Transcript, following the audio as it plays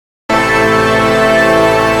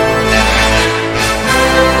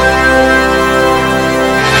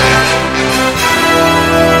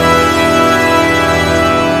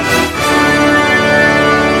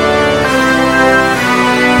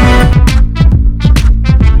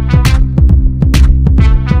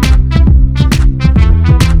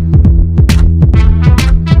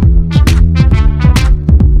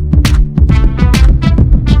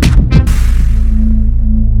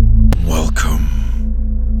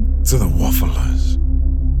to the Wafflers.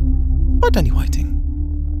 By Danny Whiting.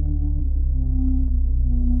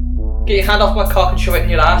 Get your hand off my cock and shove it in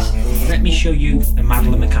your ass. Let me show you a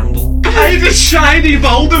Madeline McCandle. I'm a shiny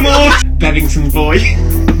Voldemort! Bevington's boy.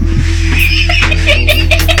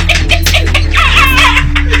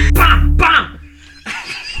 Bam! Bam!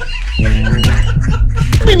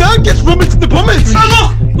 Me now gets rummaged the bummets!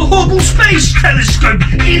 Oh look! The Hubble Space Telescope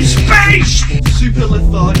in space! Super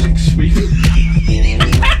lethargic sweep.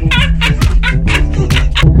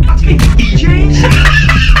 That's me PJs.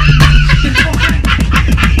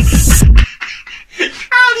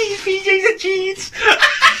 How these PJs are cheats?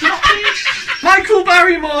 Michael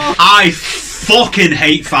Barrymore. I fucking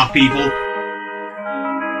hate fat people.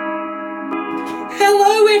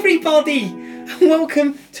 Hello everybody!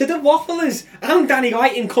 Welcome to the Wafflers. I'm Danny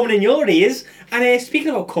Whiting coming in your ears. And speaking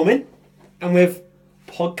about coming, I'm with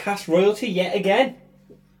podcast royalty yet again.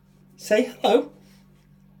 Say hello.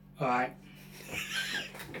 Alright.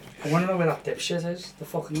 I want to know where that dipshit is. The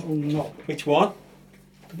fucking little knob. Which one?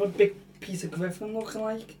 The big Peter Griffin looking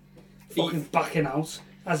like. Fucking backing out.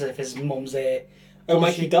 As if his mum's there. Oh,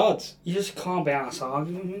 Mikey Dodds. You just can't be arsed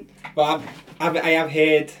arguing with me. Well, I have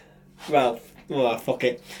heard, well, fuck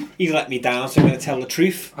it. He's let me down, so I'm going to tell the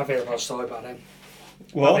truth. I've heard about a story about him.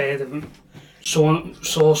 What? I've heard of him.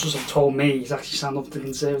 Sources have told me he's actually signed up to the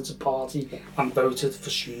Conservative Party and voted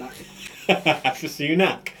for Sunak. For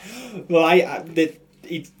Sunak? Well,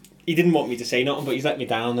 he didn't want me to say nothing, but he's let me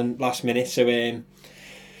down in last minute, so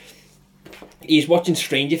he's watching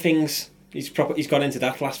Stranger Things. He's got into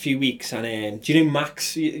that last few weeks, and do you know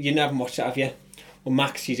Max? You haven't watched it, have you? Well,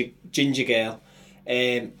 Max, she's a ginger girl.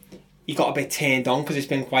 He got a bit turned on because it's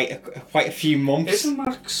been quite a few months. Isn't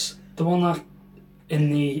Max the one that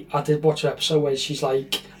I did watch an episode where she's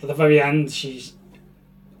like at the very end she's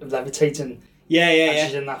levitating. Yeah.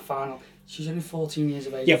 She's in that final. She's only 14 years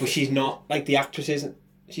of age. Yeah, but she's not like the actress isn't.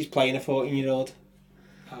 She's playing a 14-year-old.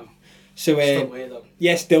 Oh. So Still weird though.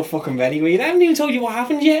 Yeah, still fucking very weird. I haven't even told you what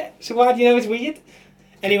happened yet. So why do you know it's weird?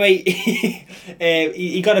 Anyway,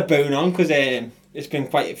 he got a bone on because it's been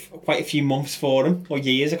quite a few months for him, or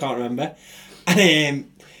years, I can't remember. And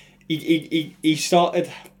he started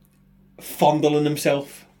fondling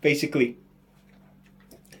himself, basically.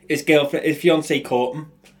 His fiancée caught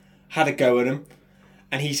him, had a go at him,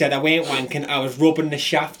 and he said, I weren't wanking, I was rubbing the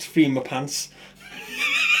shaft through my pants.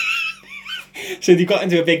 So they got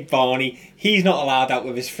into a big Barney. He's not allowed out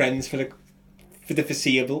with his friends for the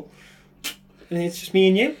foreseeable. And it's just me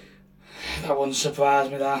and you. That wouldn't surprise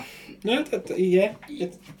me, that. No, yeah.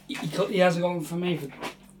 He hasn't gone for me for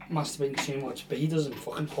masturbating too much, but he does it in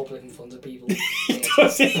fucking public in front of people. He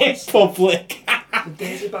does it in public. The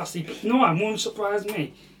dirty bastard. No, it won't surprise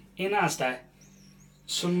me. In Asda,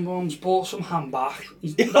 someone's bought some ham back.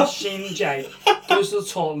 He's not seen Jay. Goes to the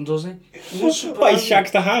toilet and does it. It won't surprise What, he me.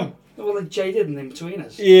 shags the ham? Well, like Jay did in between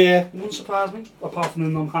us. Yeah. It wouldn't surprise me, apart from the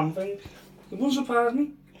non-ham thing. It wouldn't surprise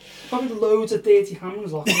me. Probably loads of dirty ham in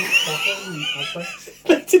his locker.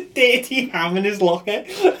 That's a dirty ham in his locker.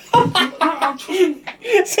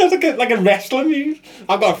 Sounds like a wrestling move.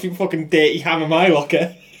 I've got a few fucking dirty ham in my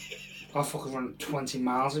locker. I'll fucking run 20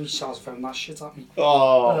 miles if he starts throwing that shit at me.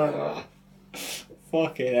 Oh.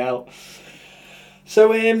 Fucking hell.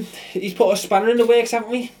 So, he's put a spanner in the works,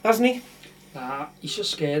 hasn't he? Nah, he's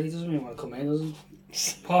just scared. He doesn't really want to come in, does he?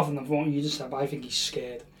 Apart from the one you just said, I think he's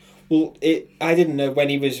scared. Well, I didn't know when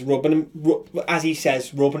he was rubbing him, as he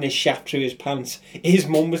says, rubbing his shaft through his pants. His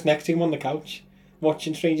mum was next to him on the couch,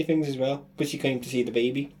 watching Stranger Things as well, but she came to see the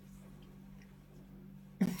baby.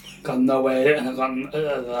 Got nowhere, and I got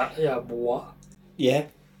that. Yeah, but what? Yeah.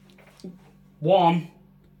 One,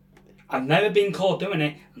 I've never been caught doing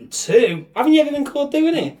it, and two, haven't you ever been caught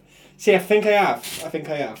doing it? See, I think I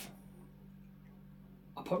have.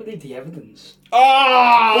 I probably need the evidence.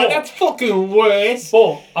 Oh, that's fucking worse.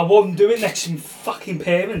 But I wouldn't do it next to my fucking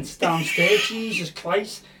parents downstairs. Jesus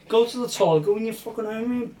Christ. Go to the toilet, go in your fucking home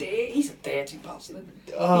room. He's a dirty bastard.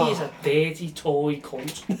 Oh. He's a dirty toy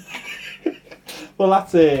cunt. Well,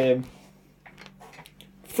 that's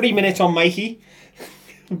 3 minutes on Mikey.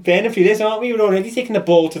 Burning through this, aren't we? We're already taking the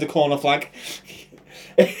ball to the corner flag.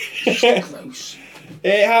 Gross.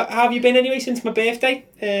 How have you been anyway since my birthday?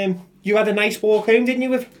 You had a nice walk home, didn't you,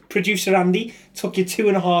 with producer Andy? Took you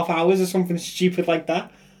 2.5 hours or something stupid like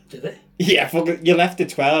that. Did it? Yeah, you left at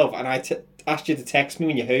 12 and I asked you to text me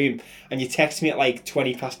when you're home, and you texted me at like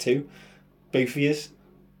 2:20. Both of yous.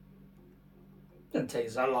 Didn't take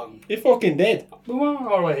us that long. It fucking did. We weren't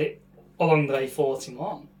already along the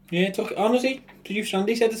A41. Yeah, it took, honestly, producer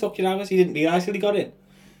Andy said it took you hours. He didn't realise till he got in.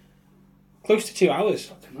 Close to 2 hours.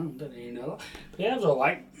 Fucking hell, didn't even know that. But yeah, it was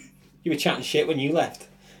alright. You were chatting shit when you left.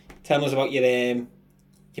 telling us about your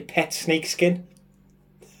pet snake skin.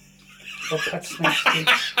 What pet snake skin?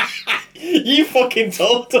 You fucking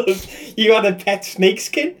told us you had a pet snake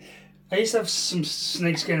skin. I used to have some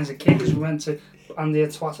snake skin as a kid because we went to Andy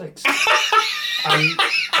Atwatics. And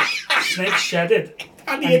snake shedded.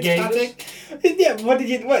 And he gave us. Yeah, what,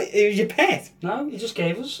 it was your pet? No, he just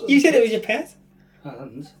gave us. You said it was your pet? I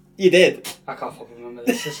didn't. You did? I can't fucking remember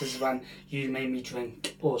this. This is when you made me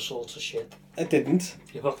drink all sorts of shit. I didn't.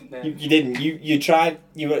 You fucking did. You didn't. You tried,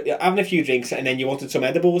 you were having a few drinks and then you wanted some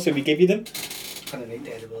edibles, so we give you them. I didn't eat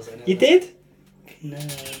the edibles anyway. You did? No.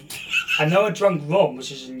 I know I drank rum,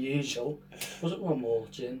 which is unusual. Was it rum or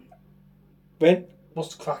gin? When?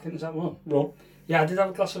 What's the crack in? Is that rum? Rum. Yeah, I did have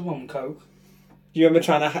a glass of rum and coke. Do you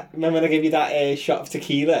remember remember when I gave you that shot of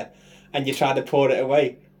tequila and you tried to pour it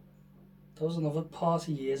away? That was another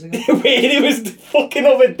party years ago. Wait, it was the fucking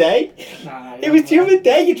other day. Nah, It was the other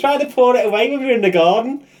day. You tried to pour it away when we were in the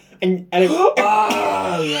garden. And it...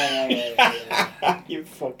 Oh, yeah. You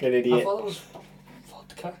fucking I idiot. thought it was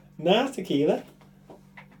vodka. Nah, tequila.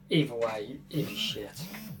 Either way, it was shit.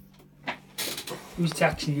 Who's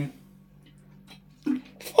texting you?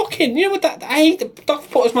 Fucking, you know what that... I hate that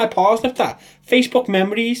put as my parsnip, that. Facebook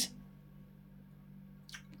memories.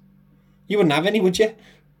 You wouldn't have any, would you?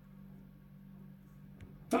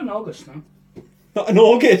 Not in August, no. Not in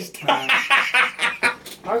August. I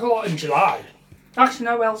got a lot in July. Actually,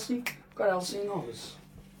 no, Elsie. Got Elsie in August.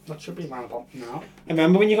 That should be around about now. I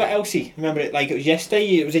remember when you got Elsie. I remember it like it was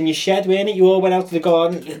yesterday. It was in your shed, weren't it? You all went out to the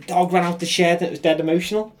garden. The dog ran out the shed and it was dead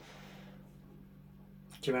emotional.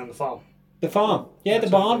 Do you remember the farm? The farm. Yeah, the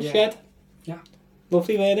barn, yeah. shed. Yeah.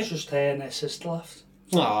 Lovely, weren't It's it? just her and her sister left.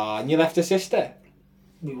 Aw, and you left a sister.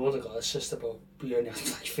 We would have got a sister, but we only had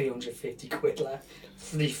like 350 quid left.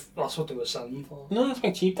 That's what they were selling them for. No, that's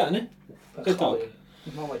quite cheap, that, isn't But Good dog.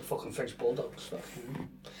 Not like fucking French bulldogs.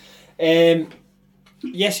 it?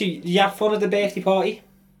 Yes, you had fun at the birthday party.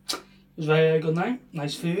 It was a very good night.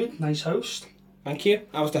 Nice food, nice host. Thank you.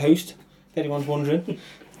 I was the host, if anyone's wondering.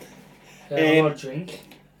 A lot of drink.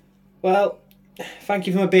 Well, thank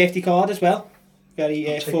you for my birthday card as well. Very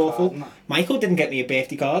I'll take thoughtful. part in that. Michael didn't get me a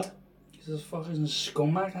birthday card. He's a fucking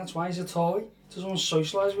scumbag, that's why he's a Tory. He doesn't want to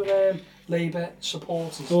socialise with Labour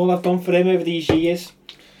supporters. All I've done for him over these years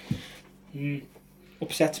Mm.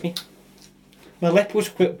 upsets me. My lip was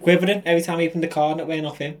quivering every time I opened the card and it went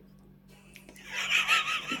off him.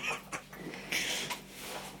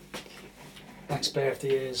 Next birthday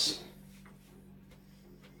is...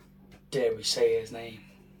 Dare we say his name?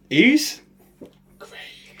 Who's? Craig.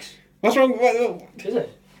 What's wrong? What? Is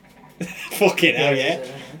it? Fucking hell, yeah. Is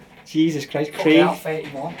it? Jesus Christ, Fucking Craig. hell,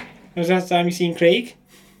 31. When was the last time you seen Craig?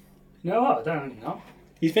 You know what? I don't even know.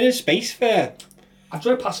 He's been in space for... I've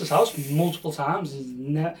drove past his house multiple times.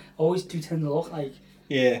 He's always do tend to look like...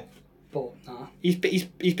 Yeah. But, nah. He's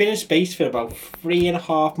been in space for about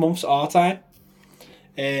 3.5 months our time.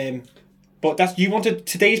 But that's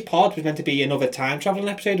today's pod was meant to be another time travelling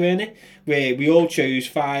episode, weren't it? Where we all chose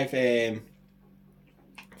five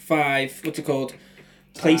what's it called?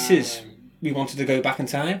 Places we wanted to go back in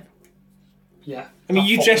time. Yeah. I mean,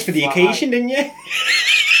 you dressed for the occasion, didn't you?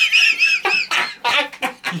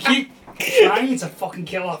 You keep trying to fucking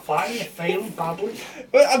kill that fly and you're failing badly.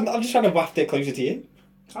 Well, I'm just trying to waft it closer to you.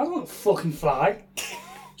 I don't want to fucking fly.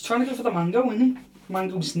 He's trying to go for the mango, isn't he?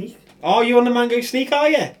 Mango sneak. Oh, you on the mango sneak, are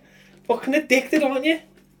you? Fucking addicted, aren't you?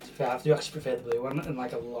 I do actually prefer the blue one and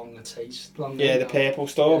like a longer taste. Longer, Yeah, the purple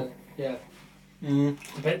storm. Yeah. Mm.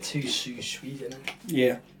 It's a bit too sweet, isn't it?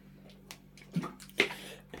 Yeah.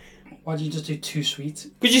 Why do you just do too sweet?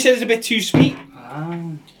 Because you said it's a bit too sweet.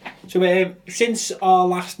 Ah. So, since our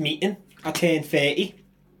last meeting, I turned 30.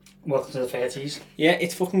 Welcome to the 30s. Yeah,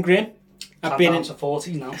 it's fucking grim. I've been down to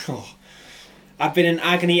 40s now. Oh, I've been in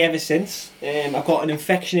agony ever since. I've got an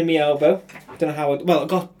infection in my elbow. Don't know how. I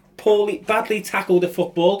got badly tackled at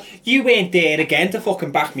football. You weren't there again to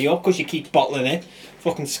fucking back me up because you keep bottling it.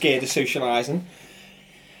 Fucking scared of socialising.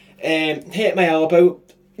 Hit my elbow.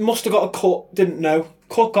 Must have got a cut. Didn't know.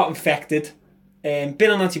 Cut got infected. Been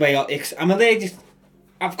on antibiotics. I'm allergic.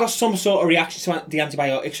 I've got some sort of reaction to the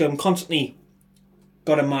antibiotics, so I'm constantly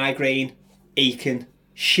got a migraine, aching,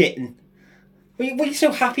 shitting. What are you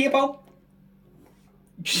so happy about?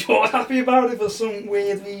 You're happy about it for some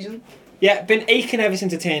weird reason. Yeah, been aching ever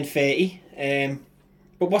since I turned 30.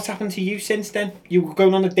 But what's happened to you since then? You were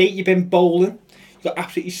going on a date, you've been bowling, you got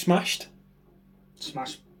absolutely smashed.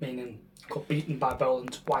 Smashed meaning got beaten by bowling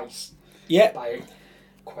twice. Yeah. By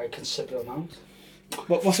quite a considerable amount.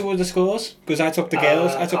 What were the scores? Because I took the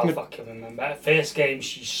girls. I took I'll my... fucking remember. First game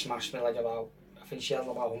she smashed me like about think she had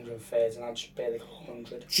about 130 and I just barely got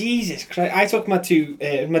 100. Jesus Christ! I took my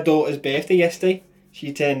daughter's birthday yesterday.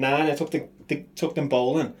 She turned 9. I took them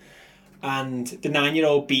bowling, and the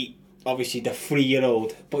 9-year-old beat obviously the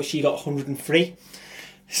 3-year-old, but she got 103.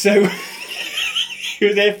 So it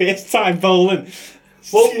was her first time bowling.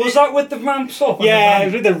 Well, was that with the ramps up? Yeah, it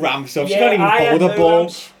was with the ramps up. She can't even hold a ball.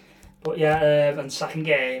 Ramps. But yeah, and second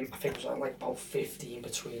game, I think it was like about 15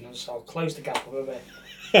 between us, so I closed the gap up a bit.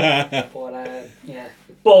 But yeah,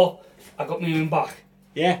 but I got my own back.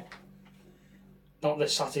 Yeah. Not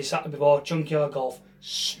this Saturday before. Junkyard Golf,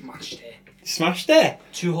 smashed it. Smashed it.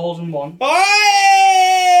 2 holes in 1.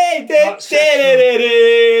 Oi!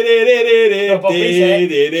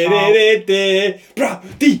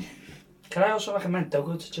 Brody. Can I also recommend don't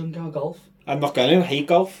go to Junkyard Golf? I'm not going to. I hate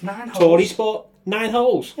golf. 9 holes. Tory sport. 9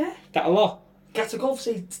 holes. Yeah. That a lot. Get to golf,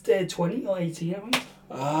 say 20 or 18, I think.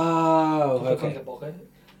 Oh, okay.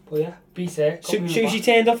 But yeah, beat it. So she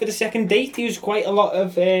turned up for the second date. There was quite a lot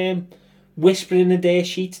of whispering in the day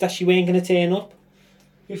sheets that she weren't going to turn up.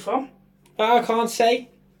 Who from? I can't say.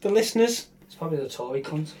 The listeners. It's probably the Tory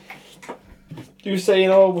cunt. You were saying,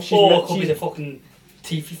 oh, well, she's Or it could be the fucking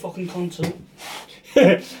teethy fucking cunt too.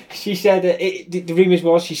 She said the rumours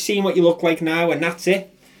was she's seen what you look like now and that's it.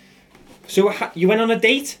 So you went on a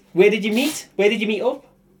date? Where did you meet? Where did you meet up?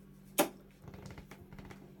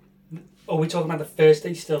 Are we talking about the first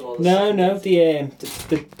date still? Or No, the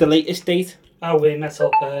latest date. Oh, we met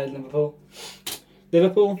up in Liverpool.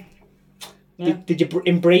 Liverpool? Yeah. Did you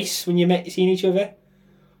embrace when you seeing each other?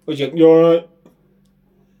 Or did you alright?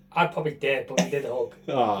 I probably did, but we did a hug.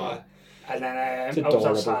 Aww. And then I was adorable.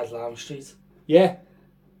 outside Lime Street. Yeah.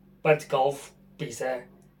 Went to golf, beat there.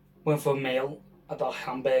 Went for a meal at a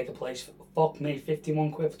hamburger place. Fuck me,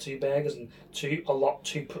 51 quid for 2 burgers and 2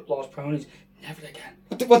 large brownies. Never again.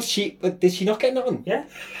 What did she not get nothing? Yeah,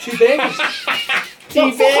 2 burgers.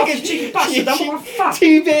 Two burgers. Cheeky bastard, I'm not fat.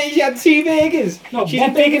 2 burgers. You had 2 burgers. No, She's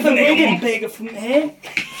one a bigger burger from than here, Wigan. one burger from here.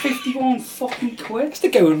 51 fucking quid. That's the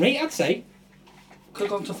going rate, I'd say. Could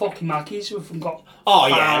have gone to fucking Mackey's if we've got. Oh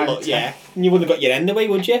yeah, look, yeah. And you wouldn't have got your end away,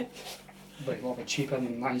 would you? But a little bit cheaper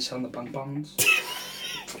and nicer on the bank balance.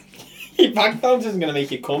 Your bank balance isn't going to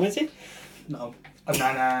make you come, is it? No. And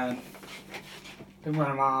then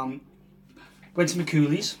went to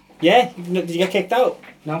McCooley's. Yeah. Did you get kicked out?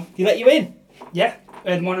 No. Did he let you in? Yeah.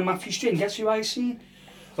 And one in Matthew Street. And guess who I seen?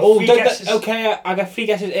 Oh, okay. I got 3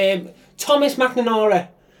 guesses. Thomas McNamara.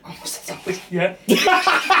 Oh, what's that? Yeah.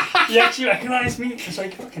 He actually recognised me. It's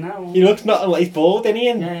like, fucking hell. He looks not like he's bald, isn't he?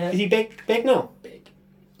 And Yeah. is he big now? Big.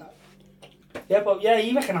 No. Yeah, but yeah,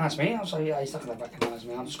 he recognised me. I was like, yeah, he's not going to recognise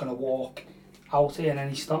me. I'm just going to walk out here. And then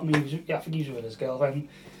he stopped me. I think he was with his girlfriend.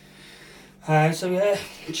 So yeah,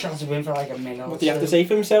 chatted with him for like a minute. What do you have to say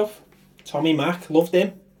for himself? Tommy Mac, loved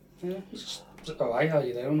him. Yeah, he's just alright, how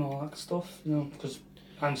you doing, all that stuff, you know, because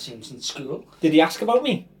I haven't seen him since school. Did he ask about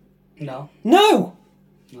me? No. No!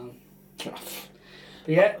 But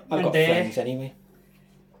yeah, I've got friends anyway.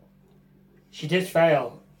 She did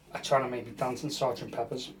fail at trying to make me dance in Sgt.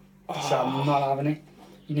 Pepper's. So I'm not having it.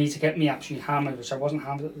 You need to get me absolutely hammered, which I wasn't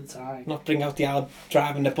hammered at the time. Not bring out the old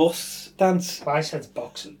driving the bus dance. But I said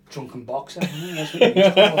boxing, drunken boxer. That's what it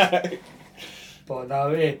was called. But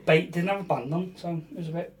no, didn't have a band on, so it was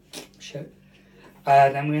a bit shit.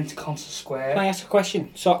 Then we went to Concert Square. Can I ask a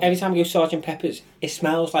question? So every time I go to Sgt. Pepper's, it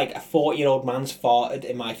smells like a 40-year-old man's farted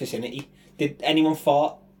in my vicinity. Did anyone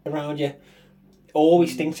fart around you?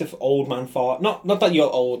 Always thinks of old man fart. Not that you're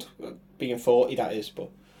old, being 40 that is, but...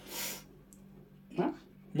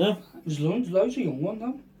 No? There's loads of young ones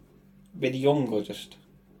though. Really young or just...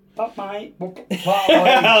 That might...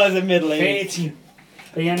 I was a middle-aged. 13.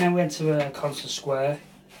 But yeah, then we went to Concert Square.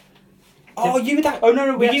 Oh, you were that... Oh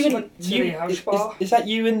no, we were you actually and, went to the house bar. Is that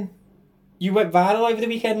you and... You went viral over the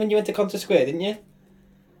weekend when you went to Concert Square, didn't you?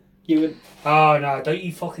 You and... Oh no, don't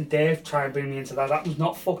you fucking dare try and bring me into that. That was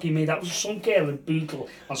not fucking me. That was some girl in Bootle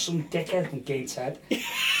and some dickhead from Gateshead.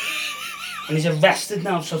 And he's arrested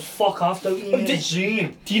now, so fuck off, don't even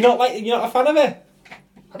zoom. Do you not like... You're not a fan of her?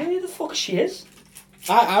 I don't know who the fuck she is.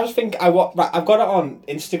 I was thinking... I've got it on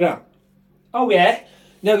Instagram. Oh yeah?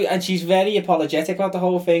 No, and she's very apologetic about the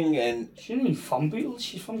whole thing, and... She's not even from Bootle,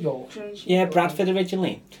 she's from Yorkshire. Yeah, Bradford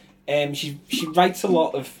originally. She writes a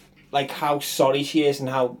lot of, like, how sorry she is and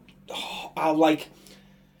how like...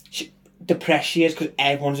 depressed she is because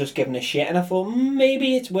everyone's just giving a shit, and I thought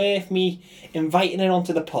maybe it's worth me inviting her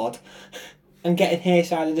onto the pod and getting her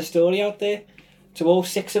side of the story out there to all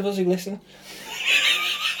 6 of us who listen.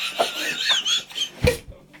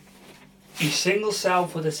 Your single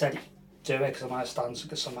self would have said, do it because I might stand to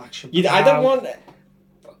get some action. I don't want...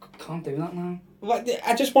 can't do that now. What,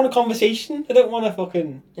 I just want a conversation. I don't want to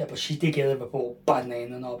fucking... Yeah, but she did give Liverpool bad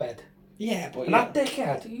name in our bed. Yeah, but And that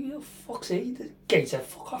dickhead, who the fuck's he? The gator,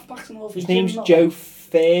 fuck off back to North. His name's Joe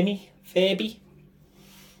Furby.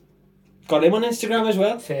 Got him on Instagram as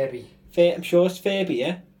well. Furby. I'm sure it's Furby,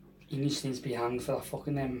 yeah? He needs to be hanged for that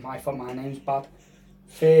fucking name. I thought my name's bad.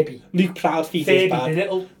 Furby. Luke Proudfeets Furby, is bad.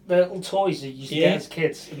 the little toys that you used to get as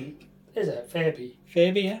kids. And, is it? Furby.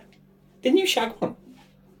 Furby, yeah. Didn't you shag one?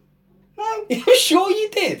 No. I'm sure you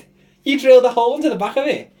did. You drilled a hole into the back of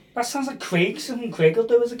it. That sounds like Craig, something Craig will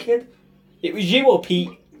do as a kid. It was you or Pete?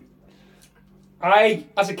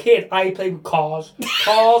 As a kid, I played with cars.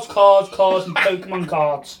 Cars, and Pokemon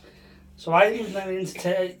cards. So I didn't know into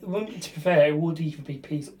to be fair, it would either be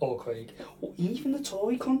Pete or Craig. Or even the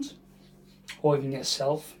toy cunt. Or even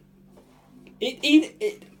yourself.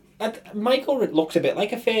 Michael looks a bit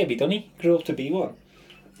like a Furby, doesn't he? Grew up to be one.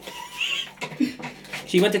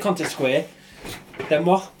 She went to Contest Square. Then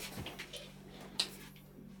what?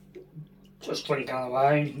 Just drinking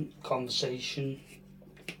away, conversation.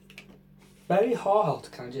 Very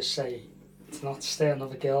hard, can I just say, to not stare at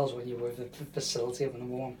other girls when you're with the facility of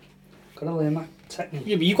number one. Gotta learn that technique.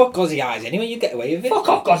 Yeah, but you got gauzy eyes anyway, you get away with it. Fuck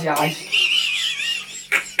off, gauzy eyes!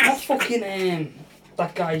 That fucking,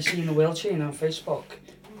 that guy you see in the wheelchair on Facebook.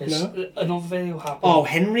 There's another video happened. Oh,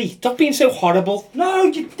 Henry, stop being so horrible. No,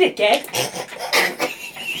 you dickhead!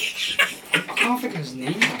 I can't think of his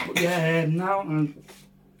name, but yeah, now I'm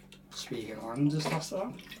speaking languages last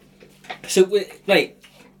of that. So, right.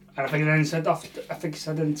 And I think then he said he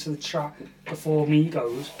said into the chat before me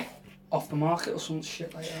goes off the market or some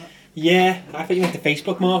shit like that. Yeah, I think you went to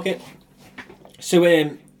Facebook Market. So,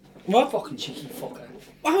 what? Fucking cheeky fucker.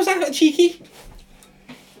 How was that cheeky?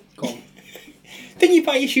 Go on. Didn't you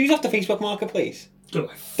buy your shoes off the Facebook Marketplace? Do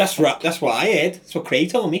it. That's right. That's what I heard. That's what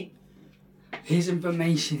Craig told me. His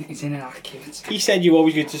information is inaccurate. He said you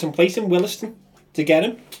always go to some place in Williston to get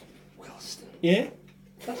him. Williston. Yeah.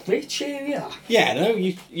 That's rich area. Yeah, I know.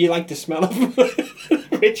 You like the smell of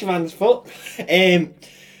rich man's foot.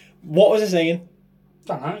 What was I saying?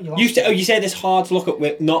 Don't know. You said it's hard to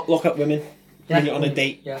not look at women when you're on a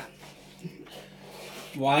date. Yeah.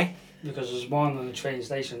 Why? Because there's one on the train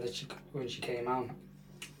station that when she came out,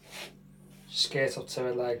 skirt up to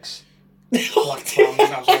her legs, black tongue,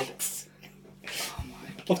 and I was like, oh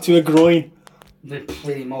my God. Up to a groin.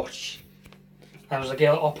 Pretty much. And there was a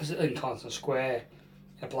girl opposite in Constance Square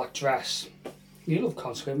in a black dress. You love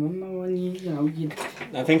Constance Square, remember when you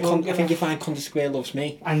I think you find Constance Square loves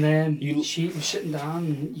me. And then she was sitting down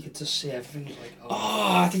and you could just see everything. It was like,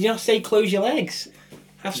 oh, did you not say close your legs?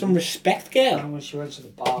 Have some respect, girl. And when she went to the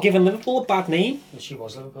bar, Giving Liverpool a bad name. when she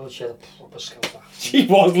was Liverpool, she had a proper skill back. She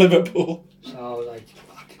was Liverpool. So I was like,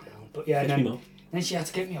 fucking hell. But yeah, then she had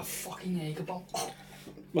to get me a fucking Jaeger bomb.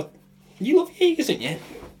 What? You love Jaegers, don't you?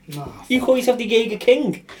 No. You call yourself the Jaeger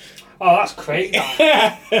King. Oh, that's crazy.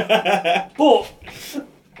 But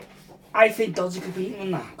I think Dodgy could beat him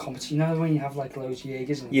in that competition. You know when you have like loads of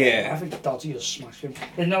Jaegers and Yeah. I think Dodgy will smash him.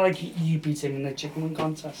 It's not like you beat him in the chicken wing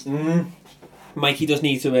contest. Mikey does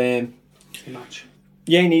need to The match.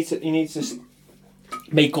 yeah, he needs to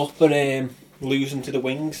make up for losing to the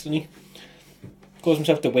Wings, doesn't he? Calls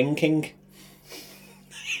himself the Wing King.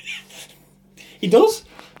 He does.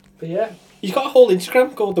 But yeah. He's got a whole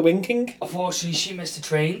Instagram called the Wing King. Unfortunately, she missed the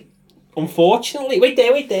train. Unfortunately, wait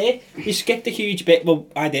there. You skipped a huge bit. Well,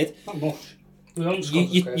 I did. Not much. We only just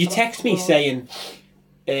You text me saying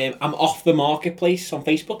I'm off the marketplace on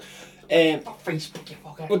Facebook. Not Facebook, you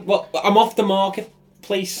fucker. Well, I'm off the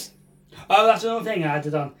marketplace. Oh, that's another thing I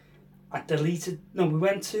did on. I deleted. No, we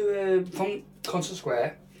went to from Concert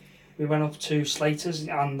Square. We went up to Slater's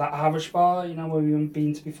and that Irish bar, you know, where we haven't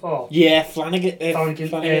been to before. Yeah, Flanagan.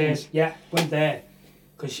 Flanagan's. Yeah, went there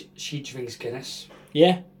because she drinks Guinness.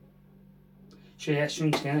 Yeah. She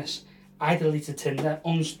drinks Guinness. I deleted Tinder,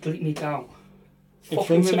 deleted me account. In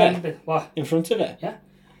Fucking front of remembered. What? In front of it. Yeah.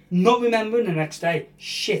 Not remembering the next day.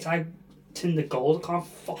 Shit, I Tinder Gold. I can't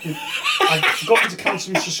fucking. I've forgotten to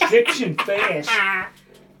cancel my subscription first.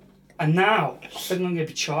 And now, I think I'm going to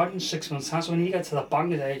be charging 6 months' time. So when you get to the bank,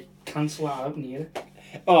 they cancel that out and hear it.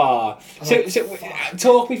 Oh, so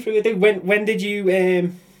talk me through it. When did you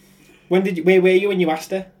where were you when you asked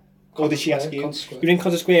her? Or did she ask you? You were in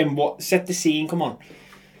Contest Square and what? Set the scene. Come on.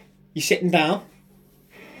 You're sitting down.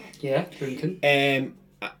 Yeah, drinking. And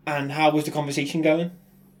how was the conversation going?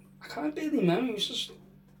 I can't really remember. It was just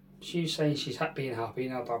she was saying she's being happy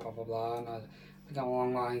now, blah blah blah blah, and I got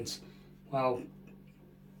along lines. Well,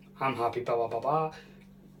 I'm happy, blah blah blah blah.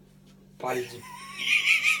 Why did you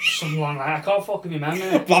something along that. I can't fucking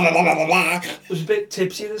remember. Blah, blah, blah, blah, blah. I was a bit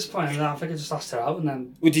tipsy at this point, and I think I just asked her out, and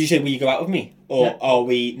then... Well, did you say, will you go out with me? Or Yeah. are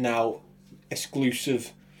we now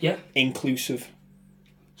exclusive, Yeah. inclusive?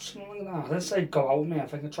 Something like that. I didn't say go out with me. I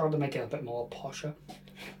think I tried to make it a bit more posher.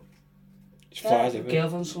 Just flies over.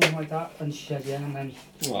 Girlfriend, something like that. And she said, yeah, and then...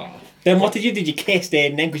 Wow. Then what did you do? Did you kiss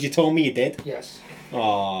then? Because you told me you did. Yes.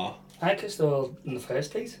 Aww. I kissed her in the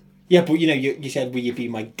first date. Yeah, but you know, you said, will you be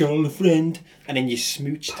my girlfriend? And then you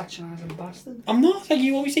smooched. Patronising bastard. I'm not. Like,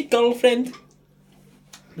 you always say girlfriend.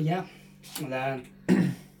 But yeah. And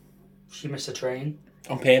then she missed a train.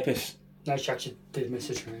 On purpose. No, she actually did miss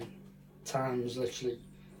a train. Time was literally...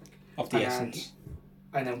 Of the essence.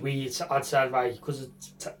 And then I'd said, right, because it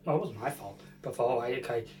wasn't my fault. But I thought, right,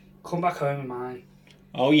 okay, come back home with mine.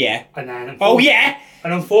 Oh, yeah. And then... Oh, yeah!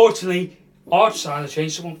 And unfortunately, our side of the train,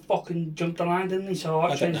 someone fucking jumped the line, didn't they? So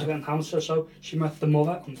our trains were getting hamster, so she met the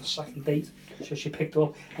mother on the second date. So she picked her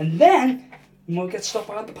up. And then, the mother gets stopped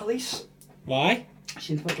by the police. Why?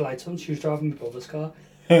 She didn't put the lights on, she was driving my brother's car.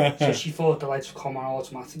 So she thought the lights would come on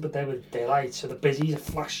automatic, but they were daylight, so the busies are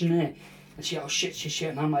flashing there. And she, oh shit,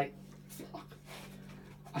 and I'm like, fuck.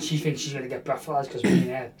 And she thinks she's going to get breathalyzed because we're in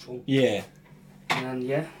there drunk. Yeah. And then,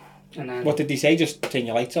 yeah. And then... What did they say? Just turn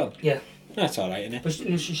your lights on? Yeah. That's alright, isn't it? But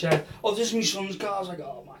she said, oh, this is my son's car. I was like,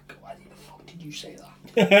 oh my god, why the fuck did you say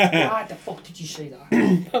that? Why the fuck did you say that?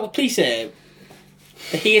 Well, the police are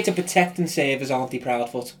here to protect and save us, aren't they,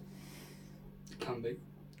 Proudfoot? Can be.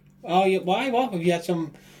 Oh, yeah, why? What? Have you had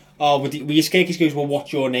some... Oh, were you scared? He goes, well,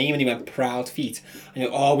 what's your name? And he went, Proudfeet. And you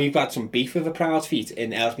go, oh, we've got some beef with the Proudfeet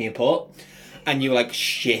in Ellesmere Port. And you were like,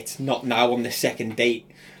 shit, not now on the second date.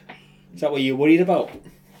 Is that what you're worried about?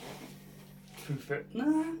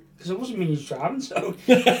 Nah, because it wasn't me who was driving, so...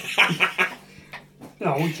 You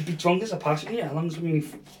know, we could be drunk as a passenger, yeah, as long as we...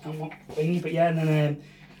 But yeah, and then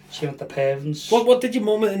she went to parents. What did your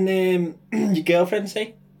mum and your girlfriend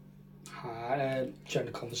say? During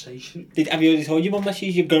the conversation. Have you already told your mum that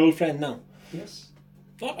she's your girlfriend now? Yes.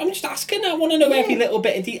 Well, I'm just asking. I want to know every little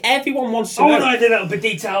bit of detail. Everyone wants to know. I want to know a little bit of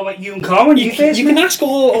detail about you and Carmen. You can ask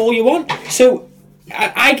all you want. So,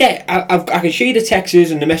 I can show you the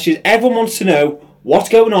texts and the messages. Everyone wants to know what's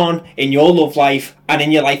going on in your love life and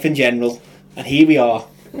in your life in general. And here we are.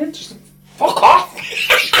 Yeah, just fuck off.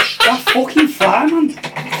 That fucking fly, man.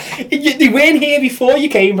 They weren't here before you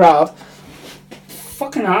came, Brad.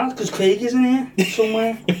 Fucking hard, because Craig isn't here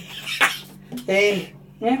somewhere.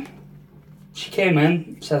 Yeah. She came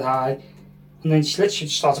in, said hi, and then she literally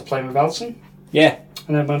started playing with Elton. Yeah.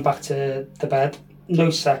 And then went back to the bed. No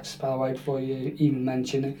sex, by the way, before you even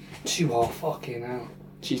mention it. Too hot, fucking hell.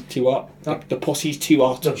 She's too hot. The pussy's too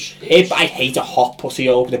hot. No shit. I hate a hot pussy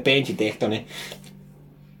over the burns your dick, doesn't it?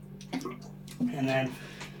 And then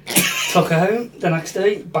took her home the next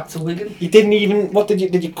day, back to Wigan. You didn't even... What did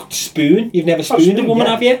you spoon? You've never spooned a woman,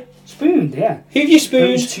 yeah. have you? Spooned, yeah. Who've you It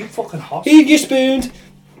spooned? was too fucking hot. Who've you spooned?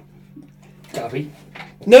 Gabby.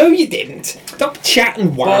 No, you didn't. Stop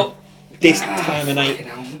chatting wow this time of night.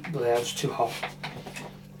 Fucking hell, but yeah, it was too hot.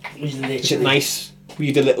 It was literally... Is it nice? Were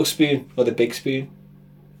you the little spoon or the big spoon?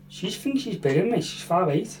 She thinks she's bigger than me. She's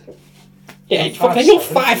 5'8". Yeah, I'm you're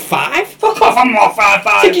 5'7". 5'5". Fuck off, I'm not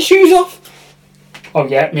 5'5". Take your shoes off. Oh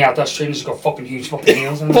yeah, me out that string has got fucking huge fucking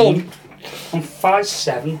heels and everything. I'm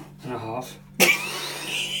 5'7.5".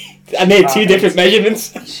 And they're two different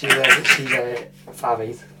measurements. She's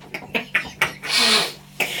 5'8".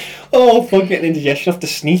 Oh, fuck, getting indigestion off the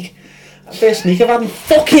sneak. First sneak I've had in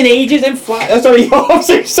fucking ages and fly. Oh, sorry, I'm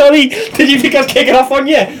so sorry. Did you think I was kicking off on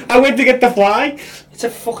you? I went to get the fly. It's a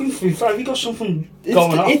fucking fruit fly. Have you got something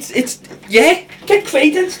going on? It's, yeah. Get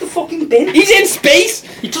Craig into the fucking bin. He's in space.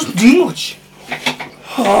 He doesn't do much.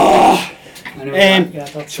 Oh. Anyway, yeah,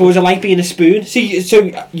 that's So was it like being a spoon? See, so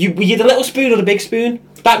you were you the little spoon or the big spoon?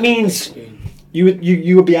 That means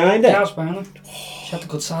you were behind Yeah, I it. was behind her. She had the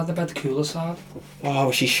good side of the bed, the cooler side. Oh,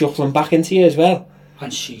 was she shuffling back into you as well?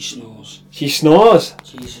 And she snores. She snores.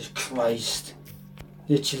 Jesus Christ.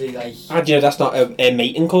 Literally like... Ah, do you know that's not a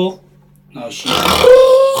mating call? No, she's like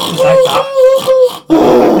that.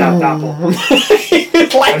 Like that,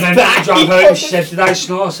 but... Like And then that. I drove home, she said, did I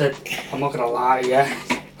snore? I said, I'm not going to lie, yeah.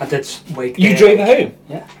 I did wake You there. drove her home?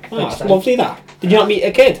 Yeah. Oh, Next that's day. lovely that. Did you not meet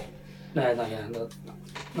a kid? No, not yet.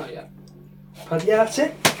 Not yet. But yeah, that's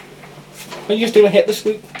it. Or you just do a hit the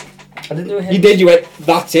swoop? I didn't do a hit. You did, you went,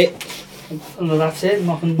 that's it. No, that's it.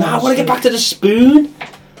 Nothing. Nah, I want to get back to the spoon.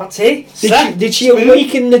 That's it. Did she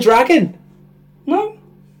awaken the dragon? No.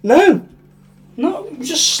 No. No, it was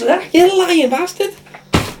just slack. You lying bastard.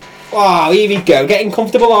 Oh, here we go. Getting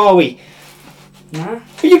comfortable, are we? Nah.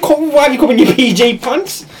 Why have you come in your PJ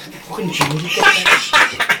pants? Fucking ginger.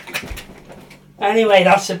 Anyway,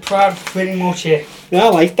 that's it. Pretty much it. Yeah, I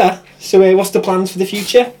like that. So, what's the plans for the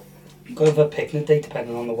future? Go for a picnic date,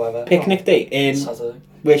 depending on the weather. Picnic date in Saturday.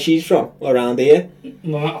 where she's from, around here.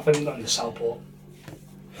 Well, I think I'm going to Southport.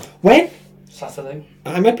 When? Saturday.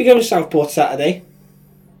 I might be going to Southport Saturday.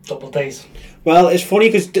 Double days. Well, it's funny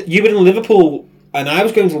because you were in Liverpool and I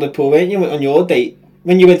was going to Liverpool, weren't you, on your date?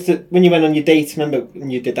 When you went on your date, remember when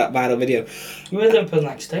you did that viral video? You were in Liverpool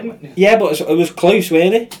next day, weren't you? Yeah, but it was close,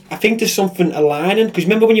 weren't it? I think there's something aligning because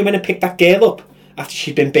remember when you went and picked that girl up after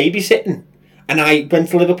she'd been babysitting, and I went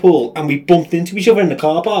to Liverpool and we bumped into each other in the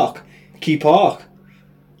car park, Key Park.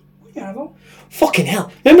 Yeah, well. Fucking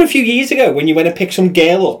hell! Remember a few years ago when you went and picked some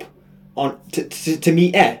girl up to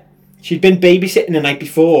meet her? She'd been babysitting the night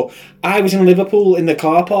before. I was in Liverpool in the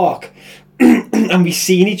car park and we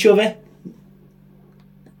seen each other.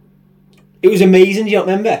 It was amazing, do you not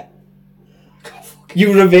remember? You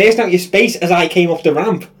were reversed out your space as I came off the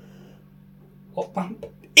ramp. What ramp?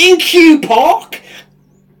 In Kew Park!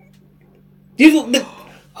 You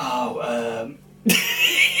Oh,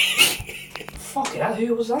 fuck it,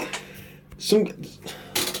 who was that?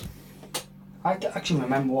 I actually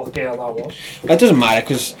remember what girl that was. It doesn't matter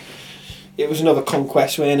because it was another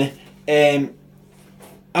conquest, wasn't it?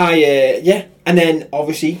 Yeah, and then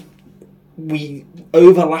obviously we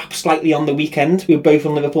overlapped slightly on the weekend. We were both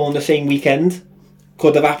in Liverpool on the same weekend.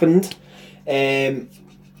 Could have happened. And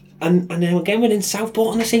then again we're in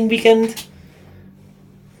Southport on the same weekend.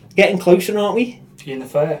 Getting closer, aren't we? You in the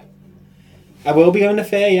fair? I will be going to the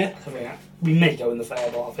fair, yeah. I mean, we may go in the fair,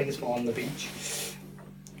 but I think it's more on the beach.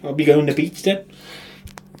 I'll be going to the beach then.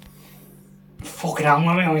 Fucking hell,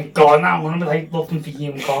 man, I mean, God, now I'm gonna be like looking for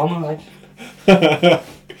you and Carmen, like.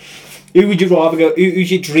 Who would you rather go?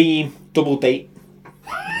 Who's your dream double date?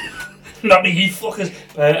 Not you fuckers.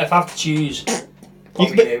 But if I have to choose,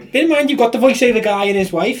 probably you. Bear in mind, you've got the voiceover guy and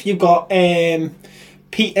his wife. You've got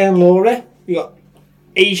Pete and Laura. You've got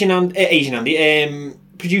Asian Andy,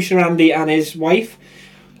 producer Andy and his wife.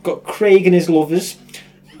 You've got Craig and his lovers.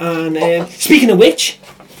 And speaking of which,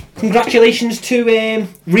 congratulations to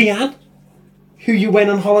Rianne, who you went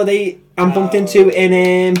on holiday and bumped into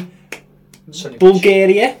in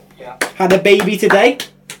Bulgaria. Yeah. Had a baby today.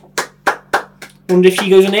 Wonder if she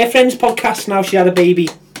goes on her friend's podcast now she had a baby.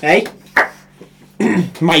 Hey?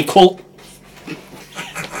 Michael.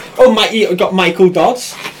 Oh, you got Michael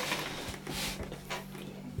Dodds.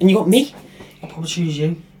 And you got me. I'll probably choose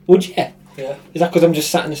you. Would you? Yeah. Is that because I'm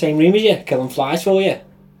just sat in the same room as you, killing flies for you?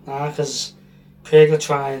 Nah, because Craig will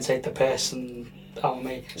try and take the piss and out of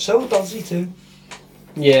me. So does he too.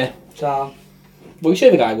 Yeah. So.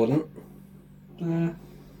 Voiceover guy wouldn't. Nah.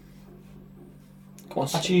 Come on.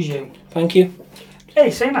 I choose you. Thank you. Hey,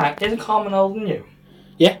 saying that, isn't Carmen older than you?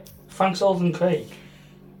 Yeah. Frank's older than Craig.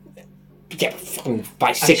 Yeah, fucking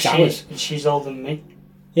by 6 hours. And she's older than me.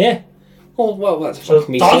 Yeah. Oh, well, that's So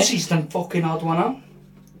fucking me. Dodsy's the fucking odd one out.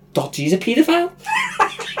 Dodgy's a paedophile.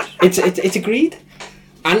 it's agreed.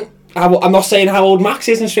 And I'm not saying how old Max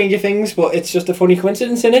is in Stranger Things, but it's just a funny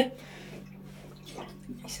coincidence, isn't it?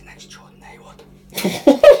 He's the next Jordan Hayward.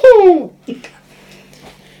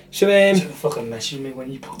 So, He's gonna fucking message me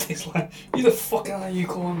when you put this line. You the fucking hell you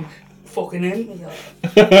calling fucking in?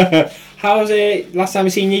 How's it? Last time I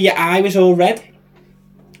seen you, your eye was all red.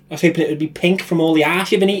 I was hoping it would be pink from all the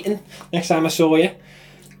arse you've been eating. Next time I saw you.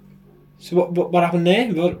 So what happened there?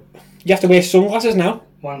 You have to wear sunglasses now.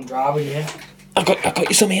 One driving, yeah. I got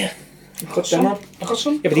you some here. I got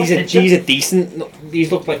some. Yeah, but these are decent.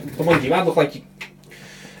 These look like the ones you had. Look like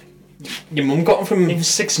your mum got them from. It was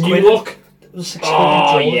 £6. New Look. It was £6.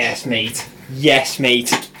 Oh yes, mate. Yes,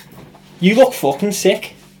 mate. You look fucking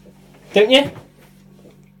sick, don't you?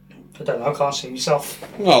 I don't know. I can't see myself.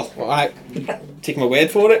 Well, I take my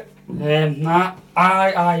word for it. Nah.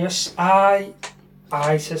 Itis.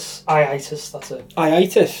 That's it.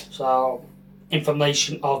 Itis. So,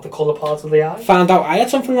 inflammation of the colour part of the eye. Found out I had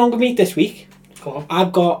something wrong with me this week. Come on.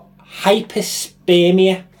 I've got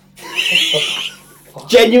hyperspermia.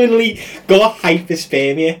 Genuinely got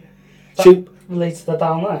hyperspermia. So related to the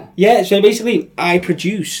down there. yeah, so basically I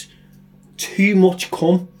produce too much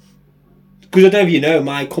cum. Because I don't know if you know,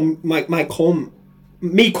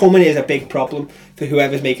 me coming is a big problem for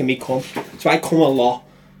whoever's making me cum. So I cum a lot.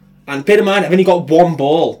 And bear in mind, I've only got one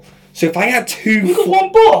ball. So if I had two... You got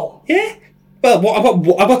one ball? Yeah. Well,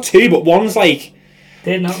 I've got two, but one's like...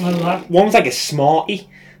 Did not know that. One's like a smartie.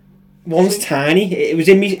 One's tiny. It was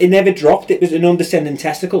in me. It never dropped. It was an undescending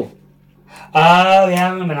testicle. Oh, yeah,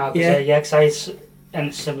 I remember now. Yeah. Yeah, because and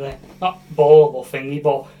it's similar. Not ballable thingy,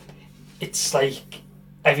 but it's like...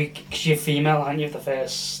 Because you're female, aren't you, the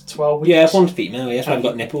first 12 weeks? Yeah, one's female. Yes, I've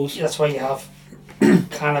got nipples. That's why you have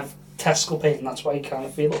kind of testicle pain, and that's why you kind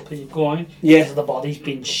of feel up your groin. Yeah. Because the body's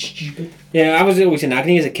been stupid. Yeah, I was always in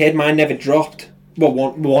agony as a kid. Mine never dropped. Well,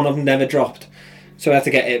 one of them never dropped. So I had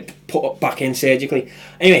to get it put back in surgically.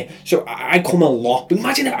 Anyway, so I come a lot. But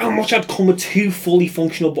imagine how much I'd come with 2 fully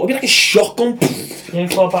functional, but it'd be like a shotgun. You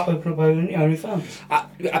ain't thought about opening up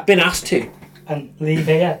OnlyFans? I've been asked to. And leave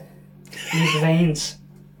here. Leave the veins.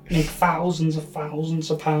 Make thousands of pounds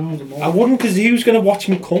and more. I wouldn't, because who's going to watch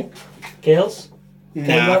me come? Girls?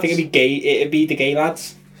 Nah, I think it'd be gay. It'd be the gay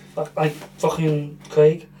lads. Like fucking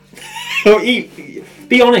Craig.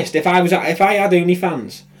 Be honest. If I had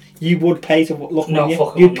OnlyFans, you would pay to look No, at you.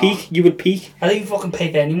 fucking You'd not. peak. You would peak. I didn't fucking pay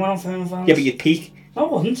anyone on OnlyFans. Yeah, but you'd peak. No,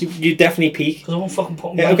 I wouldn't. You'd definitely peak. Because I won't fucking put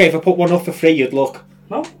them Yeah, back. okay, if I put one up for free, you'd look.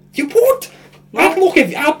 No. You would. No.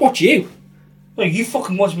 I'd watch you. No, you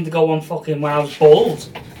fucking wanted me to go on fucking when I was bald.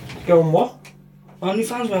 Go on what?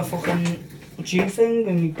 OnlyFans were a fucking Jew thing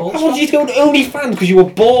and me bald. I wanted you to go on OnlyFans because you were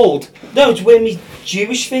bald. No, it's wearing me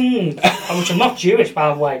Jewish thing. Which I'm not Jewish,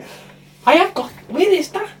 by the way. I have got. Where is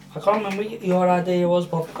that? I can't remember what your idea was,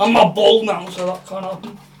 but I'm not bald now, so that can't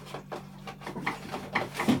happen.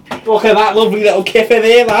 Look at that lovely little kipper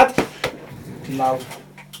there, lad. No.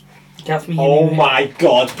 Get off me Oh new my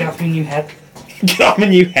god. Get off me new head. Get off my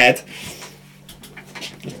new head.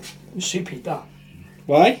 Sue Pete that.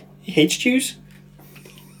 Why? He hates Jews.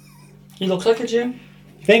 He looks like a Jew.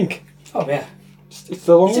 You think? Oh yeah. It's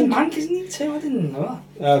the long He's a one. mank, isn't he too? I didn't know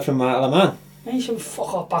that. From Isle of Man. Yeah, he should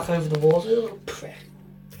fuck off back over the water, you little prick.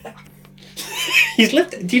 He's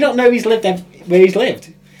lived. Do you not know he's lived where he's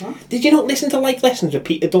lived? Huh? Did you not listen to Like Lessons with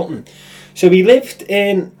Peter Dutton? So he lived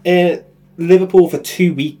in Liverpool for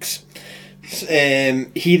 2 weeks.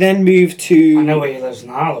 He then moved to. I know where he lives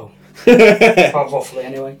now though. Quite roughly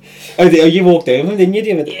anyway. Oh, you walked over him, didn't you?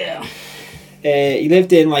 The other day? Yeah. He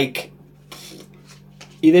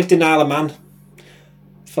lived in Isle of Man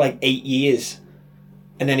for like 8 years,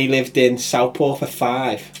 and then he lived in Southport for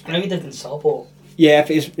 5. I know he lived in Southport. Yeah,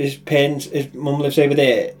 his parents, his mum lives over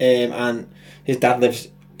there, and his dad lives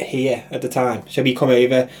here at the time. So he come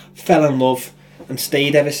over, fell in love, and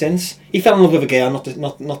stayed ever since. He fell in love with a girl,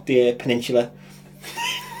 not the peninsula.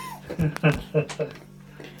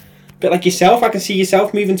 Bit like yourself, I can see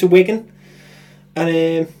yourself moving to Wigan,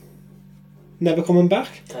 and never coming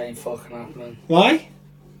back. That ain't fucking happening. Why?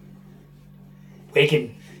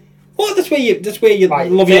 Wigan. What? That's where you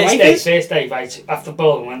Right, love your life is. First day, right, after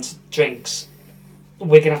bowling, went to drinks.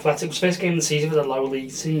 Wigan Athletics, first game of the season with the lower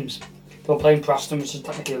league teams. They were playing Preston, which is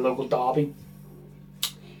technically a local derby.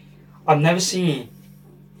 I've never seen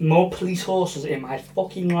more police horses in my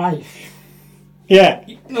fucking life. Yeah.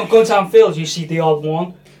 You know, going down field, you see the odd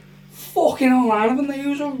one. Fucking hell, line of them, they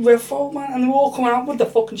use a riffle, man, and they were all coming out with their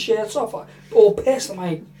fucking shirts off, like, all pissed. I'm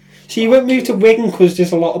like, So you won't move to Wigan because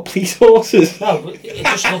there's a lot of police horses? no, but it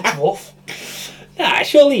just looks rough. Nah,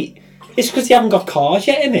 surely it's because they haven't got cars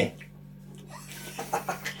yet, innit?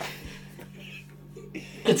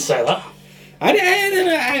 Could say that.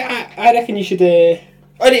 I reckon you should.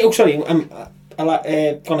 Oh, sorry.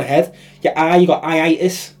 Gone ahead. Yeah, you got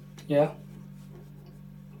iitis. Yeah.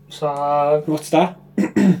 So, What's that?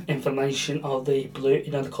 information of the blue,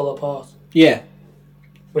 you know, the colour part. Yeah.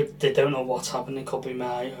 Which they don't know what's happening. It could be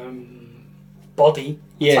my body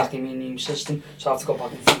attacking my immune system. So I have to go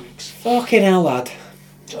back in 3 weeks. Fucking hell, lad.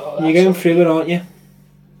 So You're going through it, aren't you?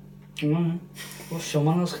 Well,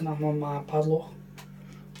 someone else can have my padlock.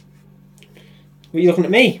 Were you looking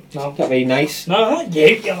at me? No. Not very nice. No, not you.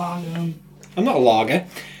 You're lying. I'm not a lager.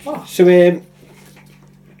 Oh. So,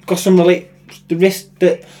 got some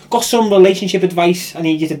relationship advice I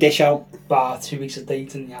need you to dish out. About 2 weeks of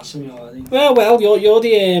dating, you asked me already. Well, you're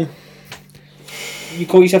the you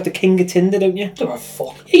call yourself the king of Tinder, don't you? Do I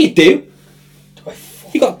fuck? Yeah, you do. Do I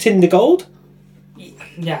fuck? You got Tinder Gold.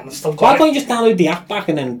 Yeah, and I still Why got can't it. you just download the app back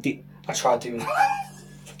and then? I tried doing that.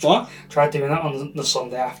 What? Tried doing that on the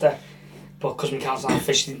Sunday after. But because my account's not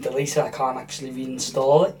officially deleted, I can't actually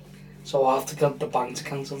reinstall it. So I'll have to get the bank to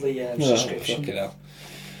cancel the subscription. Fucking hell.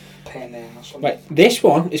 Pain in the ass. Right, this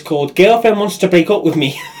one is called Girlfriend Wants to Break Up With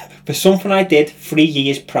Me for something I did 3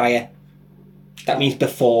 years prior. That means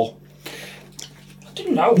before. I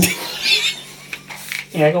didn't know.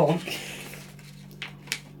 Yeah, go on.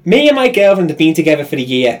 Me and my girlfriend have been together for a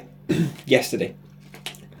year. Yesterday.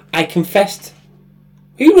 I confessed.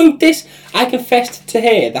 Who wrote this? I confessed to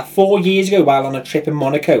her that 4 years ago while on a trip in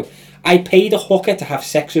Monaco, I paid a hooker to have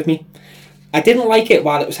sex with me. I didn't like it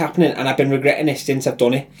while it was happening and I've been regretting it since I've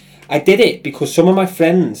done it. I did it because some of my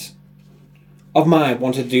friends of mine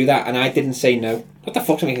wanted to do that and I didn't say no. What the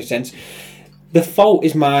fuck doesn't make sense? The fault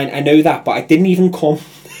is mine, I know that, but I didn't even come.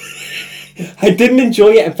 I didn't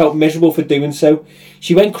enjoy it and felt miserable for doing so.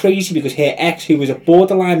 She went crazy because her ex, who was a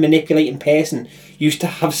borderline manipulating person, used to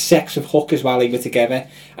have sex with hookers while they were together,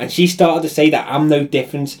 and she started to say that I'm no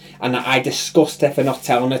different and that I disgust her for not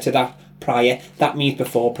telling her to that prior. That means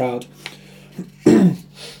before Proud.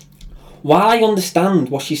 While I understand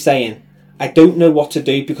what she's saying, I don't know what to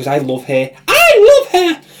do because I love her. I love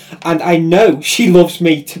her! And I know she loves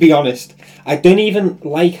me, to be honest. I don't even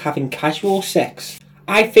like having casual sex.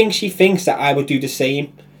 I think she thinks that I would do the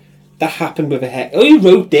same. That happened with her. Who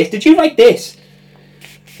wrote this? Did you write this?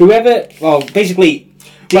 Whoever... Well, basically,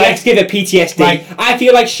 the ex give her PTSD. Right. I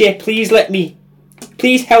feel like shit. Please let me...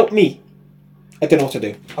 Please help me. I don't know what to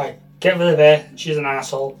do. Right, get rid of her. She's an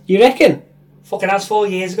asshole. You reckon? Fucking ass 4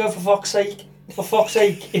 years ago, for fuck's sake. For fuck's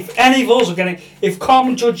sake. If any of us are going to... If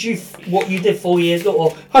Carmen judged you what you did 4 years ago,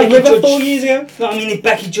 or... I remember 4 years ago. No, I mean, if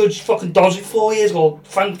Becky judged fucking Dodgy 4 years ago,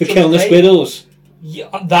 Frank... For killing the squirrels. Yeah,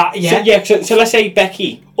 that, yeah. So let's say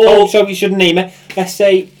Becky. Or, so we shouldn't name her. Let's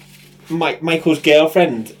say Michael's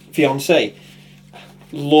girlfriend, fiance,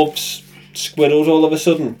 loves squirrels all of a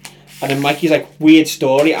sudden. And then Mikey's like, weird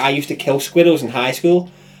story, I used to kill squirrels in high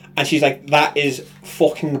school. And she's like, that is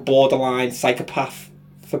fucking borderline psychopath,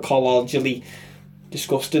 psychologically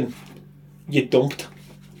disgusting. You're dumped.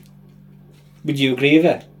 Would you agree with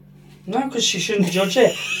her? No, because she shouldn't judge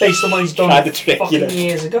it based on what he's done fucking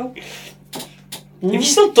years ago. If he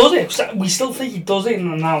still does it, 'cause we still think he does it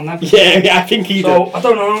now and then. Yeah, I think he does. So, I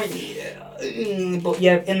don't know, but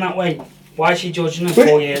yeah, in that way, why is she judging him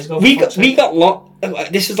 4 years ago? We got lost.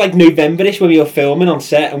 This was like November-ish when we were filming on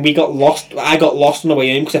set, and we got lost. I got lost on the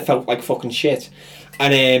way home because I felt like fucking shit,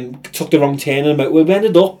 and took the wrong turn on the motorway. We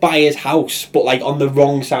ended up by his house, but like on the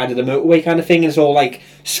wrong side of the motorway kind of thing. And it's all like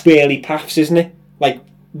squirrely paths, isn't it? Like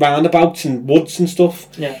roundabouts and woods and stuff.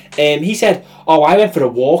 Yeah. He said, "Oh, I went for a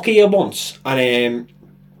walk here once, and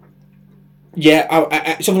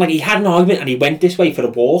yeah, something like he had an argument and he went this way for a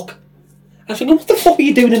walk." I was thinking, what the fuck are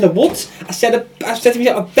you doing in the woods? I said to myself,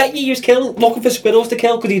 I bet you was looking for squirrels to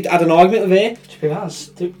kill because he had an argument with her. To be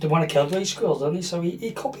honest, they want to kill these squirrels, don't they? So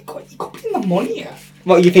he could be in the money here.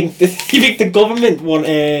 What you think? You think the government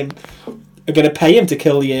are going to pay him to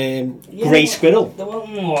kill the grey squirrel? They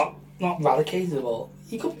won't not eradicate it all.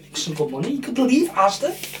 He could make some good money. He could leave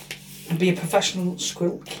Asda and be a professional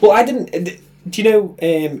squirrel. Well, I didn't. Do you know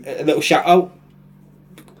a little shout out?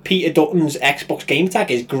 Peter Dutton's Xbox game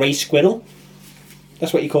tag is Grey Squirrel.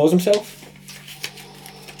 That's what he calls himself.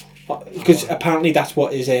 Because apparently that's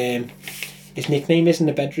what his nickname is in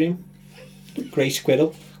the bedroom. Grey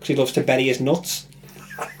Squirrel. Because he loves to bury his nuts.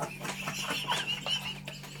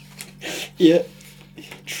 Yeah.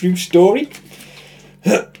 True story.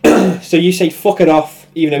 So you say fuck it off,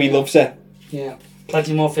 even though he loves her. Yeah.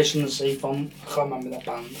 Plenty more fish in the sea from... I can't remember that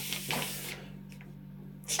band.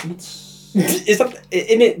 Streets. Is that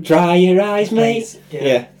in it? Dry your eyes, mate.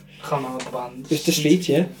 Yeah. I can't remember the band. Just the Streets,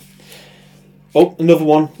 yeah. Oh, another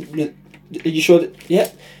one. Are you sure? Yeah.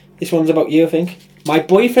 This one's about you, I think. My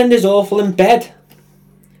boyfriend is awful in bed.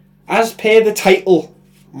 As per the title,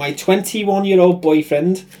 my 21-year-old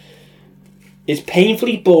boyfriend is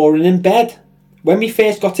painfully boring in bed. When we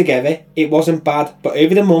first got together, it wasn't bad, but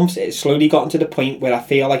over the months, it's slowly gotten to the point where I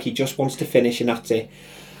feel like he just wants to finish and that's it.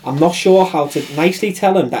 I'm not sure how to nicely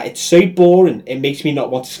tell him that it's so boring it makes me not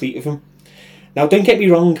want to sleep with him. Now don't get me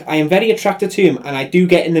wrong, I am very attracted to him and I do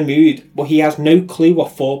get in the mood, but he has no clue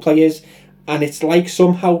what foreplay is, and it's like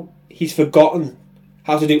somehow he's forgotten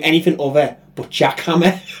how to do anything other but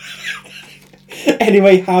jackhammer.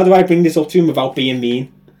 Anyway, how do I bring this up to him without being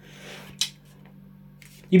mean?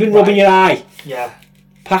 You've been rubbing your eye. Yeah.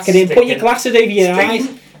 Pack it in, put your glasses over your eyes.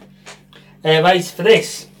 Right, for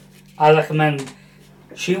this, I recommend...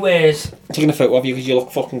 She wears... I'm taking a photo of you because you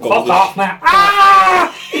look fucking gorgeous. Fuck off, man.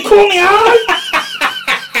 Ah! You caught me out!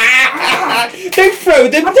 Don't throw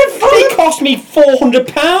them. They cost me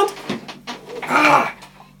 £400. Ah!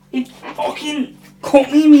 It fucking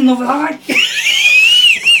cut me in my another eye.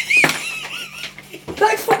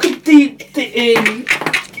 That fucking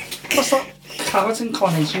what's that? Carrot and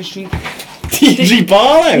Coronation Street. DJ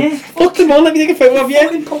Barlow? Yeah. Look, come on, let me take a photo of you.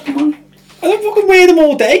 Fucking Pokemon. I don't fucking wear them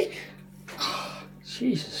all day.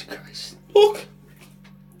 Jesus Christ. Look.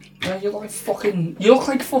 Yeah, you look like fucking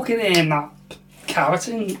that carrot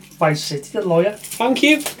in Vice City, the lawyer. Thank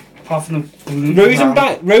you. Apart from the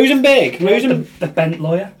Rosenberg. The bent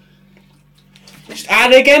lawyer. Just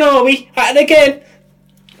at it again, are we? At it again.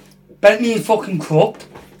 Bent me fucking corrupt.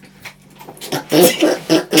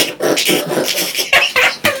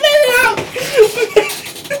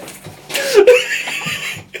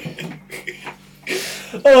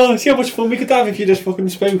 Oh, see how much fun we could have if you just fucking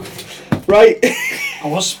spoke. Right. I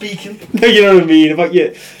was speaking. No, you know what I mean about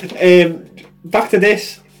you. back to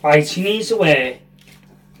this. Right, she needs to wear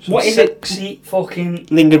some What is it? sexy fucking...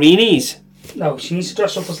 Lingerinis. No, she needs to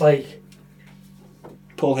dress up as like...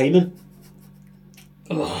 Paul Heyman.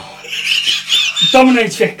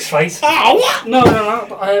 Dominatrix, right? Oh, what? No.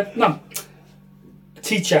 No. A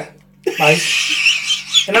teacher, right?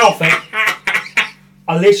 An outfit.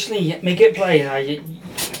 I literally make it play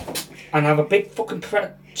and have a big fucking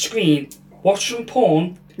screen, watch some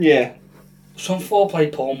porn, Yeah. some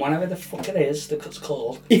foreplay porn, whatever the fuck it is that it's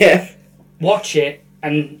called. Yeah. Watch it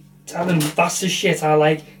and tell them that's the shit I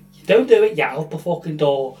like. You don't do it, you're out the fucking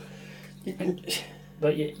door.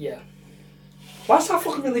 But yeah. Why's that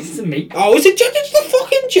fucking related to me? Oh, it's a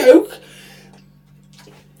fucking joke.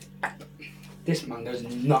 This mango's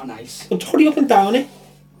not nice. Well, hurry up and down it.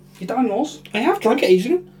 You down yours? I have drank it ages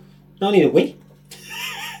ago. I need a wee.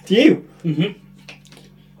 Do you? Mm-hmm.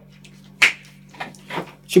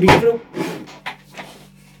 Should we go for a...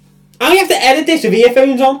 I have to edit this with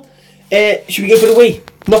earphones on. Should we go for a wee?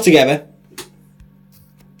 Not together.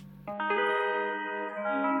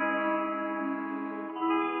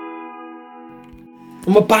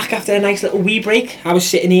 And we're back after a nice little wee break. I was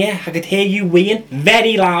sitting here, I could hear you weeing.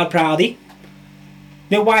 Very loud, Proudy.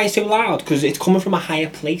 You know why it's so loud? Because it's coming from a higher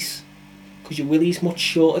place. Because your willy's much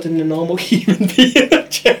shorter than the normal human being.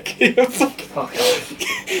 Check your fuck.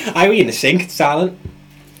 I wee in the sink, it's silent.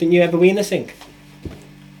 Didn't you ever wee in the sink?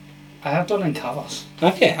 I have done in covers.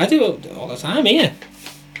 Okay, I do it all the time here.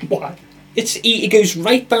 What? It goes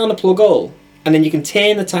right down the plug hole, and then you can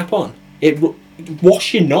turn the tap on. It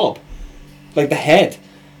washes your knob, like the head,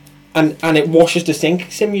 and it washes the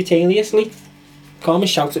sink simultaneously. Carmen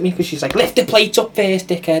shouts at me because she's like, "Lift the plates up first,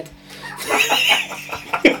 dickhead."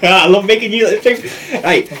 I love making you think.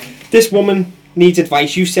 Right, this woman needs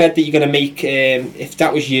advice. You said that you're gonna make, if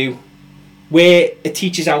that was you, wear a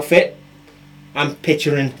teacher's outfit. I'm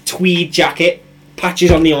picturing tweed jacket,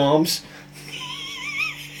 patches on the arms,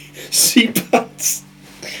 suit pants.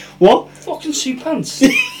 What? Fucking suit pants.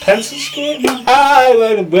 Pencil skirt, man.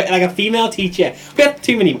 Like a female teacher. We had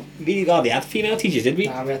too many. Oh, they had female teachers, did we?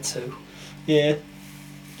 Nah, we had two. Yeah.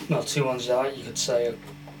 Well, two ones that you could say are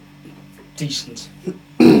decent.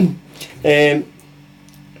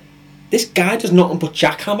 This guy does nothing but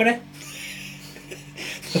jackhammer it.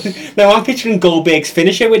 Now I'm picturing Goldberg's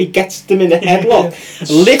finisher where he gets them in the headlock,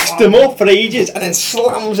 lifts them up for ages, and then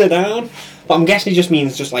slams it down. But I'm guessing he just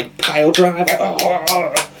means just like pile drive.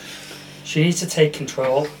 She needs to take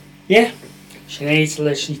control. Yeah. She needs to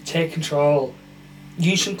literally take control.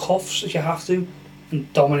 Use some cuffs if you have to,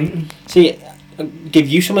 and dominate them. See, I'll give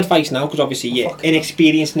you some advice now because obviously you're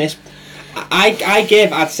inexperienced in this.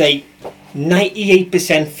 I'd say 98%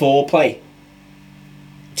 foreplay,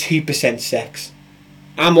 2% sex.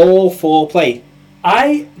 I'm all foreplay.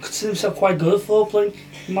 I consider myself quite good at foreplay.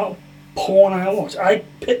 The amount of porn I watch. I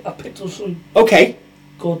picked up some Okay.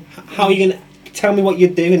 good. How are you going to tell me what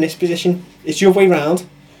you'd do in this position? It's your way round.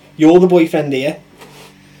 You're the boyfriend here.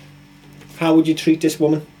 How would you treat this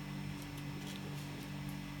woman?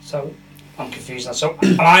 So I'm confused now. So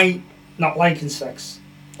am I not liking sex?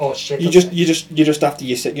 Oh shit! You're just after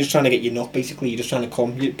you're just trying to get your nut. Basically, you're just trying to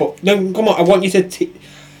come. But no, come on. I want you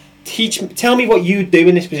to tell me what you'd do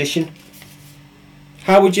in this position.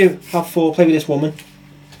 How would you have foreplay with this woman?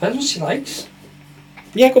 Depends what she likes.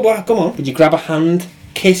 Yeah, come on. Would you grab a hand,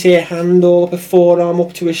 kiss her hand all up her forearm,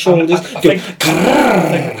 up to her shoulders? I think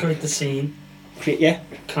I create the scene. Yeah.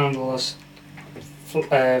 Candles.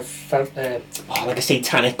 Like a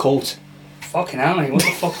satanic cult. Fucking hell, mate. What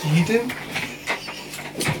the fuck do you do?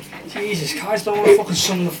 Jesus Christ, don't want to fucking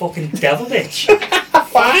summon the fucking devil, bitch.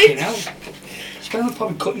 Fucking hell. She's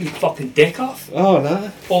probably cutting your fucking dick off. Oh,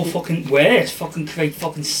 no. Or fucking worse, fucking create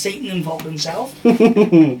fucking Satan involved himself.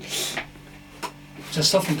 Just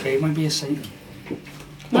stuff from Craig might be a Satan.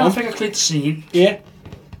 No, I think I create the scene. Yeah.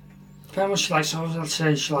 Depending what she likes, so I'll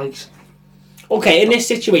say she likes. Okay, in this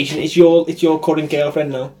situation, it's your current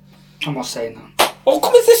girlfriend now. I'm not saying that. Oh,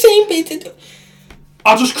 come on, it's the same bit.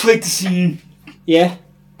 I'll just create the scene. Yeah.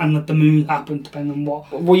 And let the mood happen, depending on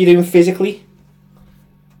what. What are you doing physically?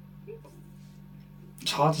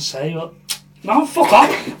 It's hard to say, but... No, fuck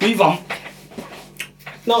off. Move on.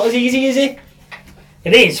 Not as easy, is it?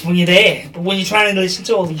 It is when you're there, but when you're trying to listen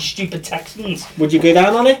to all these stupid textings... Would you go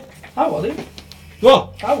down on it? I will do.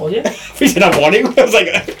 What? I will, yeah. He said I want it. I was like...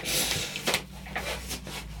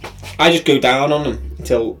 I just go down on them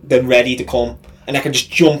until they're ready to come, and I can just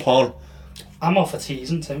jump on. I'm off for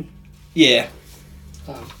teasing too. Yeah.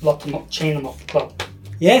 Lock them up, chain them up, well,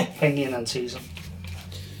 yeah. hang in and tease them.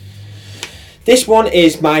 This one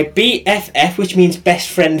is my BFF, which means best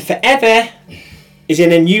friend forever, is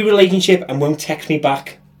in a new relationship and won't text me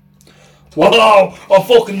back. Whoa! I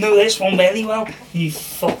fucking knew this one very well. You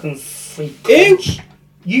fucking freak. Who?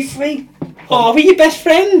 You three? Oh, we're your best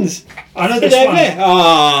friends. I know this Forever. one.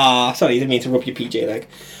 Ah, sorry, didn't mean to rub your PJ leg.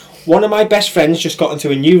 One of my best friends just got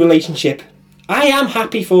into a new relationship. I am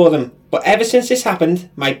happy for them, but ever since this happened,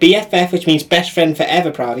 my BFF, which means best friend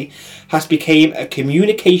forever, Proudy, has become a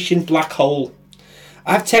communication black hole.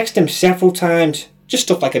 I've texted him several times, just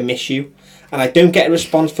stuff like I miss you, and I don't get a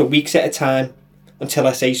response for weeks at a time until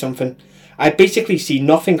I say something. I basically see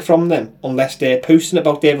nothing from them unless they're posting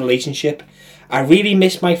about their relationship. I really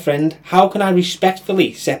miss my friend. How can I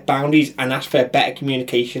respectfully set boundaries and ask for better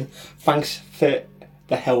communication? Thanks for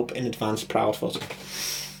the help in advance, Proudfoot.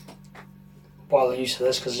 Well, I'm used to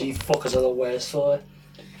this because you fuckers are the worst for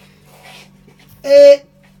it.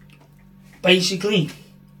 Basically,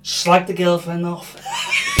 slag the girlfriend off.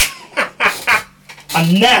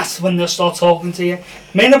 And that's when they'll start talking to you.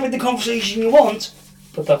 May not be the conversation you want,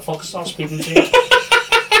 but they'll fucking start speaking to you.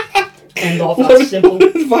 End off, that's simple.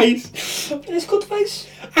 Advice. It's good advice.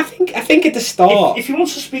 I think at the start. If he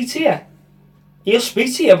wants to speak to you, he'll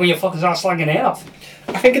speak to you when you fucking start slagging it off.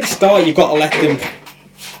 I think at the start you've got to let them.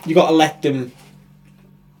 You got to let them.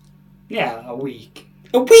 Yeah, a week.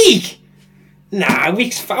 A week. Nah, a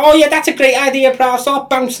week's. Oh yeah, that's a great idea, Proud. Start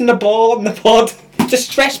bouncing the ball in the pod. It's a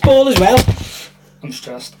stress ball as well. I'm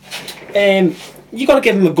stressed. You got to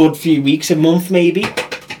give them a good few weeks, a month maybe.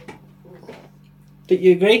 Do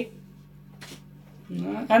you agree?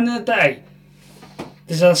 End of the day,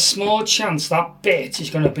 there's a small chance that bitch is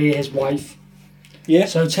going to be his wife. Yeah.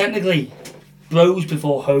 So technically, bros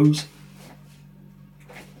before hoes.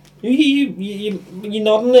 You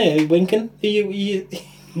nodding there, winking?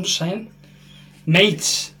 I'm just saying.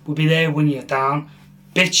 Mates will be there when you're down.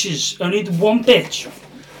 Bitches, only the one bitch.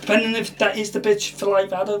 Depending if that is the bitch for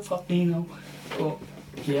life, I don't fucking know. But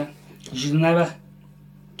yeah, you should never.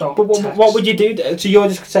 But what would you do? So you're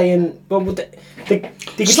just saying, what would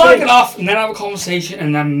they slag it off and then have a conversation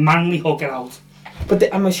and then manly hook it out.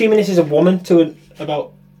 But I'm assuming this is a woman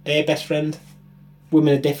about her best friend.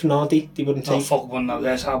 Women are different, aren't they? They wouldn't Oh take. fuck, one know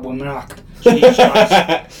that's how women act. Jesus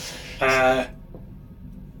Christ.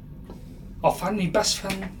 Find me best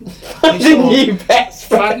friend. New best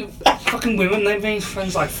friend. Fucking women, they make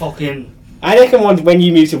friends like fucking. I reckon when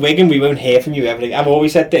you move to Wigan, we won't hear from you ever again. I've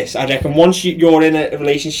always said this. I reckon once you're in a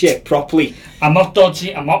relationship properly. I'm not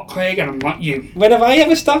Dodgy, I'm not Craig, and I'm not you. When have I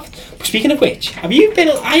ever stopped? Speaking of which, have you been?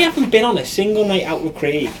 I haven't been on a single night out with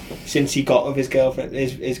Craig since he got with his girlfriend.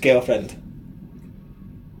 His girlfriend.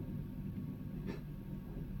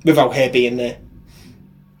 Without her being there.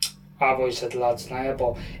 I've always said lads night,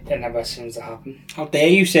 but it never seems to happen. How dare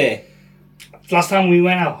you say? Last time we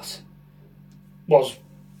went out was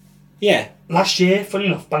Yeah. last year, funny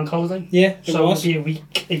enough, bank holiday. Yeah, it so was. it'll be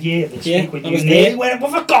a year this week when I you was nearly there. went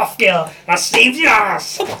with a goth girl. I saved your ass.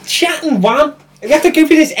 Stop chatting, Wham. We have to go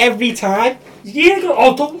through this every time. Yeah,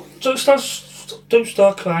 oh, don't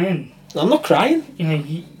start crying. I'm not crying. You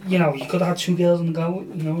know, you could have had two girls on the go.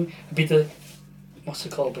 You know, it'd be the what's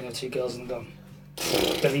it called? Being two girls on the go.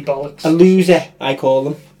 Billy bollocks. A loser, I call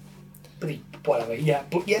them. Billy, whatever. Yeah,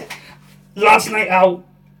 but yeah, last night out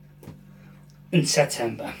in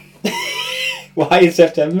September. Why in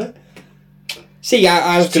September? See,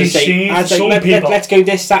 I was going to say, I was like, let's go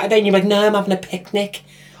this Saturday, and you're like, no, I'm having a picnic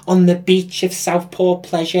on the beach of Southport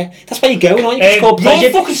Pleasure. That's where you're going, aren't you? It's called Pleasure.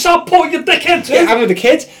 You're fucking Southport, you dickhead too. Yeah, I'm with the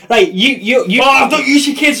kids. Right, you. Oh, don't use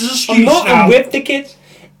your kids as an excuse I'm not. now. I'm with the kids.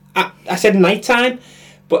 I said night time,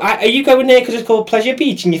 but are you going there because it's called Pleasure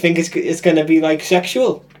Beach, and you think it's going to be like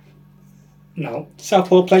sexual? No,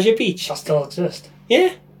 Southport Pleasure Beach. that still exists.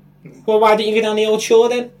 Yeah. Well, why don't you go down the old shore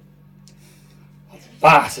then?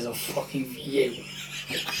 That is a fucking view.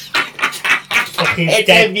 Fucking It's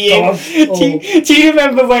dead a view. dog. Do you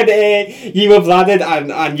remember when you were bladdered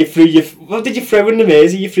and you threw your... What did you throw in the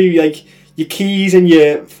Mersey? You threw like your keys and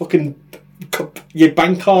your fucking... your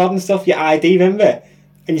bank card and stuff, your ID, remember?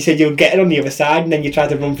 And you said you'll get it on the other side and then you tried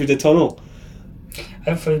to run through the tunnel.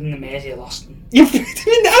 I threw them in the Mersey, I lost them. You threw them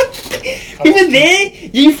in that? We were there.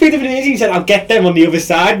 You threw them in the Mersey and you said, I'll get them on the other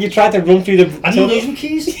side. And you tried to run through the I tunnel. didn't lose my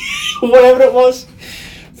keys. Whatever it was.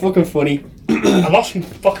 Fucking funny. I lost my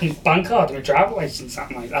fucking bank card and my driver license that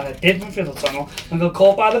night, and I did run through the tunnel and got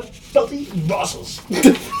caught by the bloody Russells.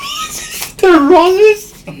 The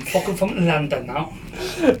Roses? I'm fucking from London now.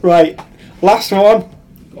 Right, last one.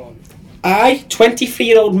 Go on. I,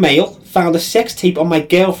 23-year-old male, found a sex tape on my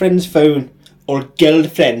girlfriend's phone, or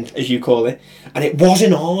girlfriend as you call it, and it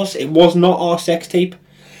wasn't ours. It was not our sex tape.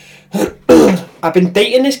 I've been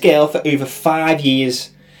dating this girl for over 5 years.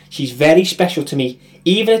 She's very special to me.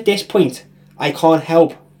 Even at this point, I can't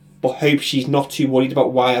help but hope she's not too worried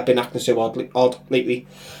about why I've been acting so odd lately.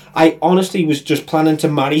 I honestly was just planning to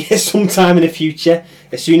marry her sometime in the future,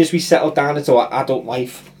 as soon as we settled down into our adult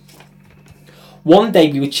life. One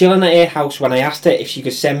day we were chilling at her house when I asked her if she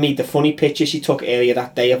could send me the funny picture she took earlier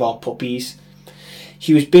that day of our puppies.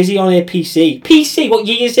 She was busy on her PC. PC? What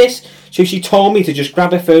year is this? So she told me to just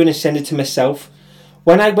grab her phone and send it to myself.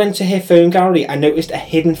 When I went to her phone gallery, I noticed a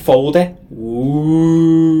hidden folder.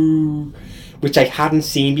 Ooh, which I hadn't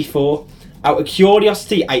seen before. Out of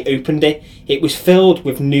curiosity, I opened it. It was filled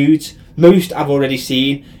with nudes. Most I've already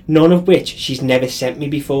seen, none of which she's never sent me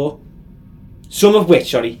before. Some of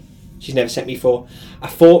which, she's never sent me before. I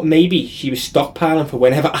thought maybe she was stockpiling for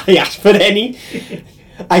whenever I asked for any.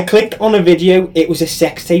 I clicked on a video. It was a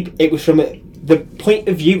sex tape. It was from the point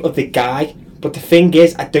of view of the guy. But the thing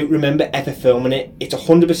is, I don't remember ever filming it. It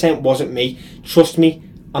 100% wasn't me. Trust me,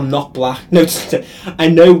 I'm not black. No, I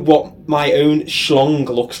know what my own schlong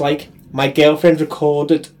looks like. My girlfriend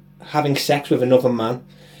recorded having sex with another man.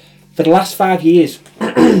 For the last 5 years,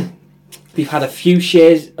 we've had a few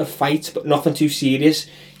shares of fights, but nothing too serious.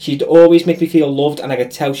 She'd always make me feel loved, and I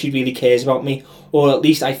could tell she really cares about me, or at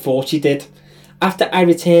least I thought she did. After I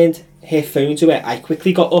returned her phone to her, I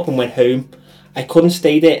quickly got up and went home. I couldn't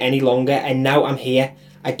stay there any longer, and now I'm here.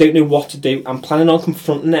 I don't know what to do. I'm planning on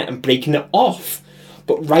confronting it and breaking it off.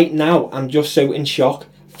 But right now, I'm just so in shock.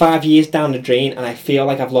 5 years down the drain, and I feel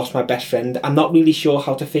like I've lost my best friend. I'm not really sure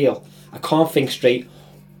how to feel. I can't think straight.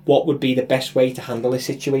 What would be the best way to handle this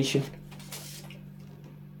situation?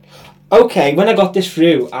 Okay, when I got this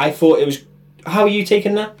through, I thought it was... How are you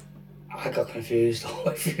taking that? I got confused all the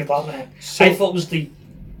way through about that. So, I thought it was the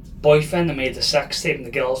boyfriend that made the sex tape and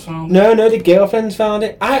the girls found it. No, the girlfriends found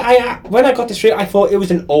it. When I got this through, I thought it was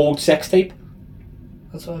an old sex tape.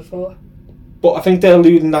 That's what I thought. But I think they're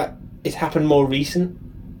alluding that it happened more recent.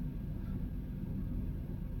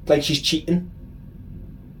 Like she's cheating.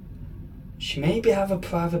 She maybe have a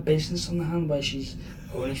private business on the hand where she's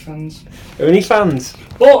OnlyFans. OnlyFans?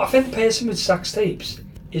 But I think the person with sex tapes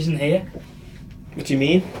isn't here. What do you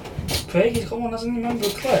mean? Craig, he's got one, hasn't he? Remember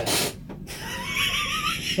Claire?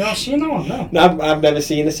 You not seen that one? No. I've never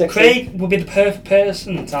seen a sex Craig tape. would be the perfect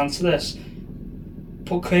person to answer this.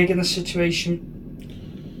 Put Craig in the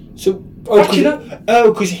situation. So,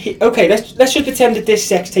 okay, let's just pretend that this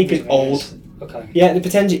sex tape is old. Okay. Yeah,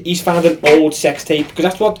 pretend he's found an old sex tape because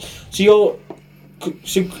that's what. So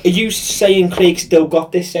are you saying Craig still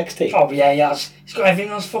got this sex tape? Oh yeah, he has. He's got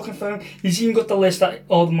everything on his fucking phone. He's even got the list that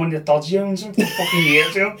all the money that Dodgy owns him for fucking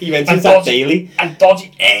years ago. He mentions that daily. And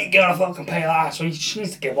Dodgy ain't gonna fucking pay that, so he just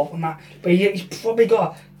needs to give up on that. But he's probably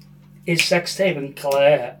got his sex tape and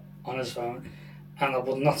Claire on his phone, and I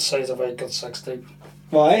would not say it's a very good sex tape.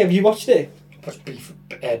 Why? Have you watched it? But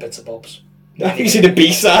bits of bobs. I think you see the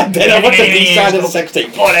B-side then. I watched the B-side of the sex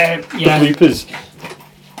tape. But, yeah. The bloopers.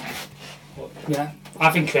 Yeah.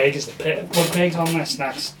 I think Craig is the pit. Well, Craig's on this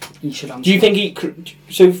next. He should answer. Do you think he...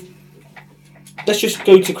 So, let's just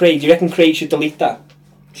go to Craig. Do you reckon Craig should delete that?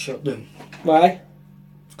 Should do. Why?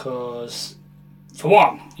 Because, for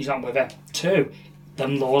one, he's not with it. Two,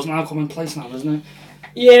 them laws now come in place now, isn't it?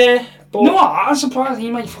 Yeah, but... No, I'm surprised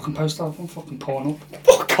he might fucking post that on fucking porn up.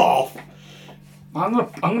 Fuck off! I'm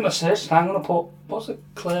gonna search. I'm gonna put. What's it?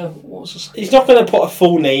 Claire. What's it? He's not gonna put a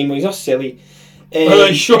full name. He's not silly. Are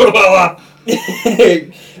you sure about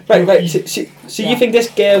that? right. So you think this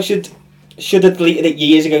girl should have deleted it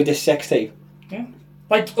years ago? This sex tape. Yeah.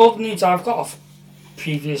 Like all the nudes I've got off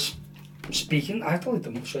previous speaking, I delete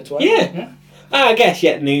them straight away. Yeah. I guess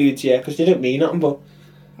nudes. Yeah, because they don't mean nothing. But.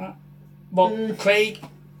 But Craig,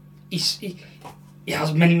 he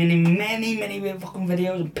has many fucking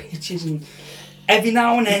videos and pictures, and every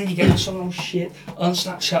now and then you get some shit on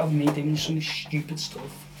Snapchat of me doing some stupid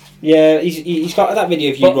stuff. Yeah, he's got that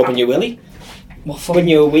video of you rubbing your willy. When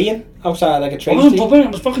you were weeing outside like a train station. I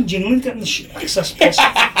was fucking genuinely getting the excess piss.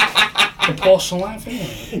 The poor sunlight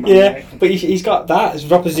thing. Yeah, but he's got that. It's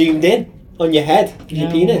proper zoomed in on your head, your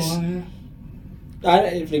penis. Well, I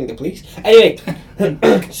don't ring the police. Anyway,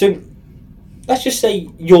 so let's just say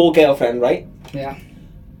your girlfriend, right? Yeah.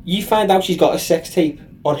 You find out she's got a sex tape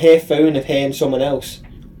on her phone of her and someone else.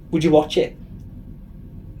 Would you watch it?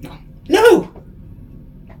 No. No!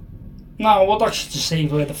 No, I would actually just see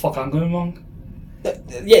where the fuck I'm going wrong.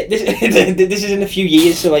 Yeah, this is in a few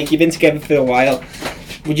years, so like you've been together for a while.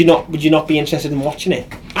 Would you not be interested in watching it?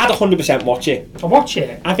 I'd 100% watch it. I'd watch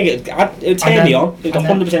it. I think it'd turn me on. It'd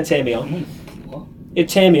 100% turn me on. What? It'd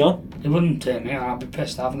turn me on. It wouldn't turn me on. I'd be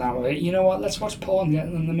pissed off now. You know what? Let's watch porn, get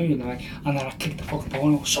in the mood, like, and then I kick the fucking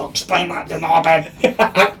porn. So explain that to Norbert.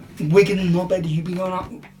 What wigging in Norbert do you be going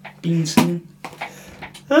out being seen?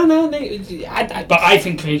 Oh, no, But I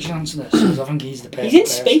think Craig should answer this, because I think he's the perfect he's in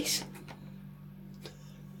person. space.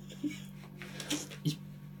 He's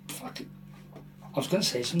fucking... I was going to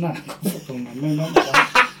say something, I can't fucking remember.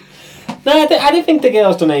 No, I don't think the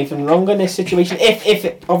girl's done anything wrong in this situation. If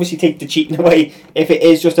it, obviously take the cheating away, if it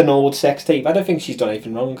is just an old sex tape, I don't think she's done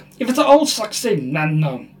anything wrong. If it's an old sex tape, then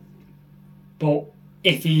no. But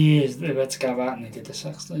if he is, they were together and they did the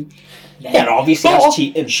sex tape. Yeah, obviously that's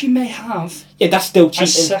cheating. She may have... Yeah, that's still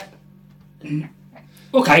cheating.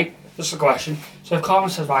 Okay, that's the question. So if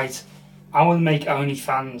Carmen says, right, I want to make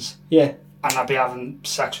OnlyFans, Yeah. and I'll be having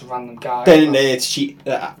sex with random guys. Then it's cheat.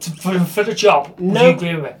 For the job, would No. you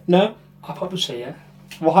agree with it? No. I'll probably say yeah.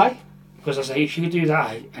 Why? Because I say, if you do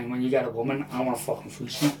that, and when you get a woman, I want to fucking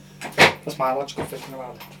threesome. That's my logical thinking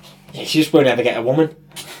about it. Yeah, she just won't ever get a woman.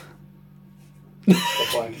 Good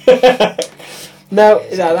point. No,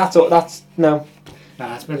 that's all. That's no.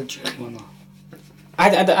 Nah, it's a bit of a tricky one though. I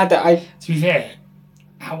To be fair,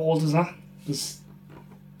 how old is that?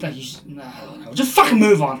 Nah, I don't know. Just fucking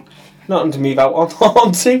move on. nothing to move out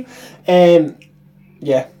on to.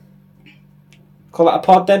 Yeah. Call that a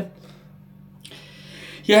pod then.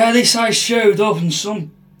 Yeah, this guy showed up and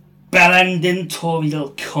some bell-ending Tory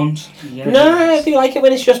little cunt. Yeah, No, I do like it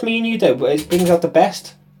when it's just me and you though, but it brings out the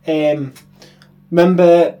best.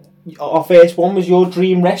 Remember our first one was your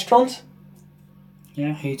dream restaurant?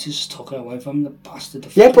 Yeah, who just took it away from the bastard.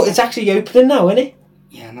 Yeah, but it's actually opening now, isn't it?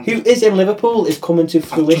 Yeah, and Who is in Liverpool is coming to I've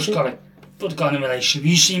just fruition. got in a relationship.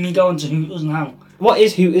 You see me going to Hooters now. What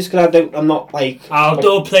is Hooters? Because I'm not like... Oh,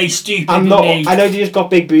 don't play stupid I'm with not... me. I know you just got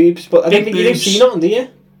big boobs, but I don't think you don't boobs. see nothing, do you?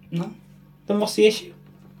 No. Then what's the issue?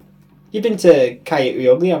 You've been to Coyote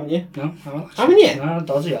Ugly, haven't you? No, I haven't actually. Haven't you? No,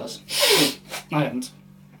 Dodgy has. I haven't.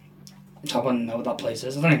 I wouldn't know what that place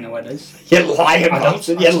is. I don't even know where it is. You're lying, I man. don't.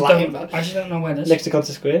 You're lying, man. I just don't know where it is. Next to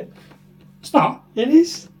Concert Square. It's not. It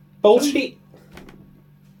is. Bold Street.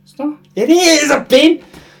 It's not. It is. I've been.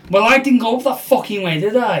 Well, I didn't go up that fucking way,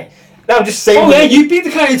 did I? No, I'm just saying. Oh, yeah, you'd be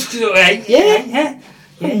the kind of... Yeah.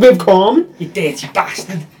 Yeah. With Carmen. You dirty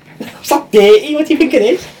bastard. It's not dirty. What do you think it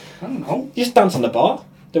is? I don't know. You just dance on the bar.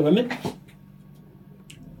 The women.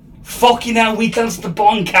 Fucking hell, we danced the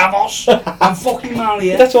Bon Cavos. I'm fucking mad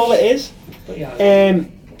here. That's all it is. But yeah.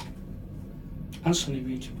 Um, And Sunny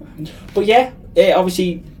Beach. but yeah,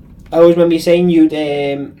 obviously, I always remember you saying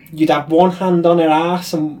you'd have one hand on her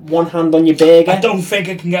ass and one hand on your burger. I don't think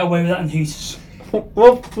I can get away with that in Hooters.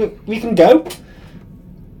 Well, we can go.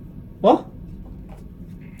 What?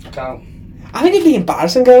 Go. I think it'd be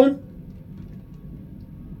embarrassing going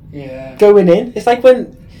Yeah. in. It's like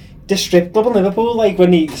when the strip club in Liverpool, like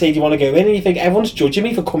when they say, do you want to go in? And you think, everyone's judging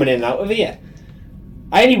me for coming in and out of here.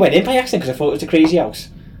 I only went in by accident because I thought it was the crazy house.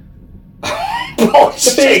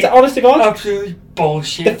 Bullshit. Honest to God. Absolutely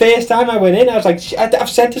bullshit. The first time I went in, I was like, I've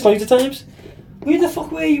said this loads of times. Who the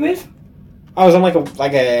fuck were you with? I was on like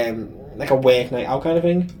a work night out kind of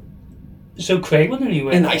thing. So Craig wasn't you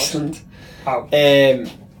with? In Iceland. Oh.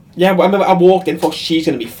 Yeah, but I remember I walked in, thought she's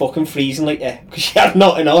going to be fucking freezing like that. Because she had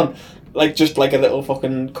nothing on. Like, just like a little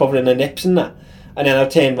fucking covering her nips and that. And then I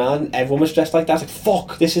turned around and everyone was dressed like that. I was like,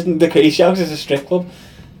 fuck, this isn't the crazy house, it's a strip club.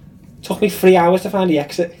 Took me 3 hours to find the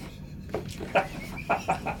exit.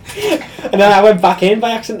 And then I went back in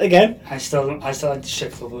by accident again. I still like the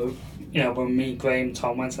strip club. You know, when me, Graham, and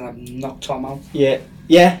Tom went and I knocked Tom out. Yeah.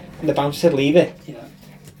 And the bouncer said, leave it. Yeah.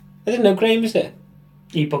 I didn't know Graham was there.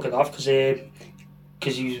 He booked it off because he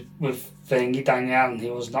was with Thingy Danielle and he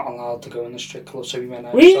was not allowed to go in the strip club, so he went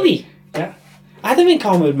out. Really? Yeah. I don't think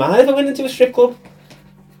Carmen would mind if I went into a strip club.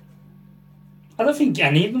 I don't think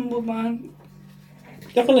any of them would mind.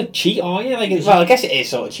 You're not going to cheat, are you? Like, well, I guess it is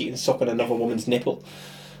sort of cheating, sucking another woman's nipple.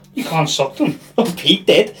 You can't suck them. Oh, Pete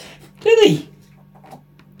did. Did he?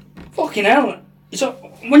 Fucking hell. So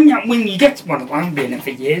when you get, well, I've been in for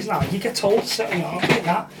years now, you get told to sit on your arm like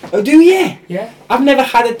that. Oh, do you? Yeah. I've never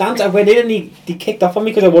had a dance. I went in and they kicked off on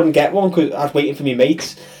me because I wouldn't get one because I was waiting for my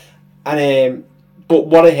mates. And but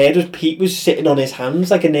what I heard was Pete was sitting on his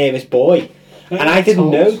hands like a nervous boy. And I didn't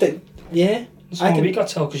know that, yeah. That's what we got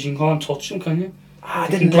told because you can't touch them, can you? I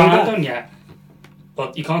You didn't can know grind that. them, yeah.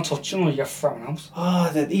 But you can't touch them or you get thrown out.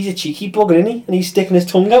 Oh, he's a cheeky bugger, isn't he? And he's sticking his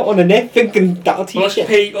tongue out on the nip thinking that'll teach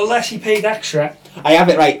you. Unless he paid extra. I have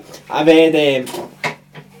it right. I've heard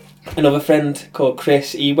another friend called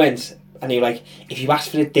Chris, he went and he was like, if you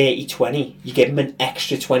ask for a dirty 20, you give him an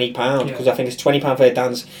extra £20 because I think it's £20 for a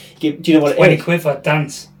dance. Do you know what it 20 is? quid for a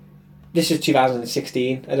dance. This is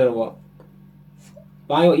 2016. I don't know what.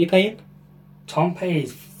 Why? What are you paying? Tom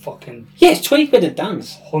paid fucking Yeah, it's 20 quid a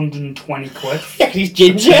dance. 120 quid. Yeah, 'cause he's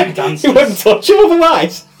ginger. Two dances. You wouldn't touch him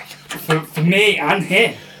otherwise. For me and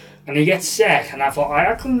him. and he gets sick, and I thought,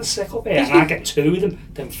 I clean the sick up here, and I get 2 of them,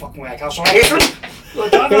 didn't fucking work out, so I hit him,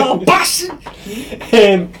 like that little bastard!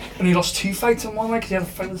 And he lost 2 fights in one, like, he had a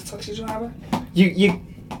fight with the taxi driver.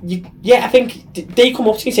 Yeah, I think they come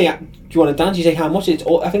up to you and say, do you want to dance? You say, how much?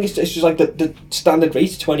 I think it's just like the standard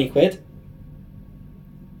rate, 20 quid.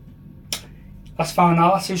 Let's find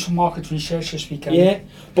out. Let's do some market research this weekend. Yeah,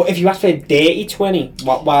 but if you ask for a dirty 20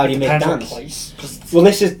 while you make dance, place. well,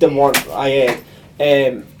 this is the one I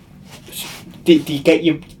heard. Do you get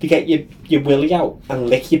your willy out and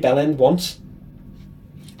lick your bell end once?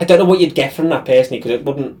 I don't know what you'd get from that personally, because it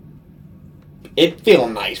wouldn't. It'd feel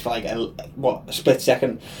nice for like a split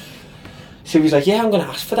second. So he was like, yeah, I'm going to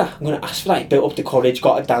ask for that. He built up the courage,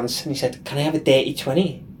 got a dance, and he said, can I have a dirty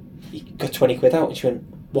 20? He got 20 quid out, and she went,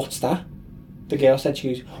 what's that? The girl said,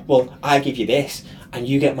 she goes, well, I give you this, and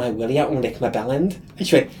you get my willy out and lick my bell end. And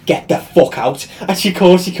she went, get the fuck out. And she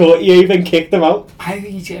caught you even kicked them out. I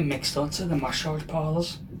think he's getting mixed up to the massage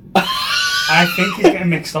parlours. I think he's getting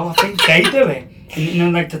mixed up. I think they do it. You know,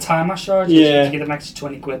 like the Thai massage, yeah. You get them extra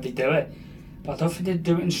 20 quid, they do it. But I don't think they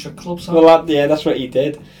do it in strip clubs. So. Well, that's what he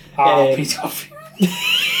did. Peace off.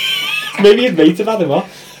 Maybe his mates have had him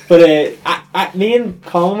off. But me and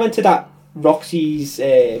Carmen went to that Roxy's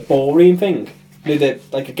ballroom thing. You know,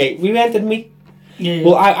 like a gate we went, didn't we? Yeah.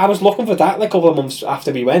 Well, I was looking for that like a couple of months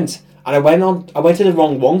after we went, and I went to the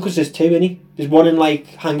wrong one because there's 2 in it. There's one in like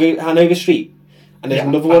Hanover Street, and there's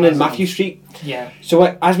another one in Matthew Street. Yeah.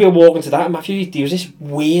 So as we were walking to that Matthew, there was this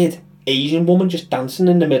weird Asian woman just dancing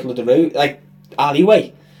in the middle of the road, like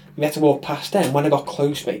alleyway. We had to walk past her, and when I got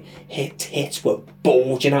close, mate, her tits were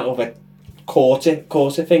bulging out of a quarter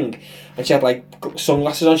thing, and she had like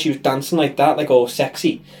sunglasses on. She was dancing like that, like all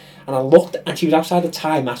sexy. And I looked, and she was outside the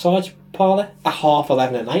Thai massage parlour at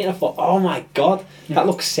 11:30 at night, and I thought, oh my god, that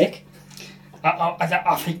looks sick.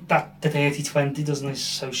 I think that the dirty 20 doesn't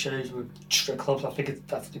associate with strip clubs. I think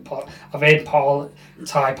that's the part. I've heard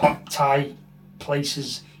Thai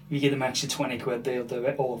places, you give them extra 20 quid, they'll do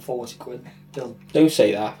it, or 40 quid. Don't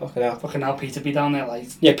say that, fucking hell. Fucking hell, Peter be down there like...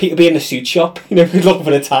 Yeah, Peter be in the suit shop, looking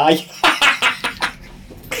for a tie.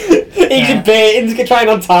 Asian Burton's trying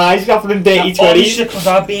on ties, offering dirty 20s. Because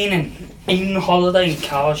I've been in holiday in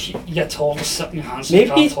cars, you get told to sit in your hands.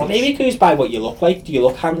 Maybe it goes by what you look like. Do you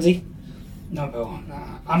look handsy? No, bro.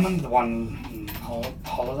 I remember the one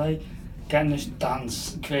holiday, getting this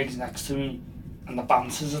dance, Craig's next to me, and the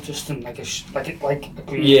bouncers are just in like a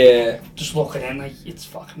green. Yeah. Just looking in, like, it's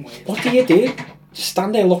fucking weird. What do you do? Just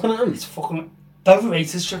stand there looking at them? It's fucking... They're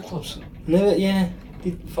overrated, strip clubs. No, yeah.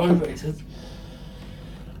 Overrated.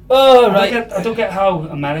 Oh, right. I don't get how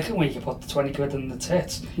American where you can put the 20 quid in the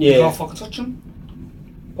tits. Yeah. You can't fucking touch them.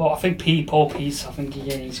 But I think Paul Pete, I think you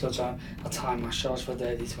need to go to a Thai massage for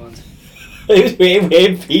 30 20. It was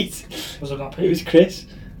weird, Pete. Was it not Pete? It was Chris.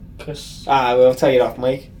 Chris. Well, I'll tell you off,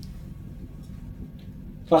 Mike.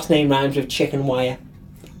 Last name rhymes with chicken wire.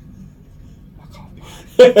 I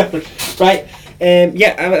can't. Right.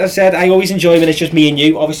 Yeah, as I said, I always enjoy when it's just me and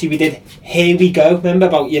you. Obviously, we did Here We Go. Remember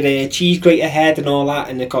about your cheese grater head and all that,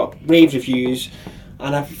 and it got rave reviews.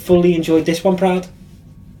 And I've fully enjoyed this one, Proud.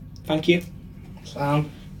 Thank you. Sound.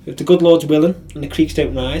 If the good Lord's willing and the creeks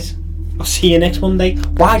don't rise, I'll see you next Monday.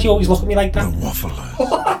 Why do you always look at me like that? The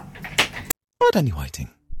wafflers. What are you waiting?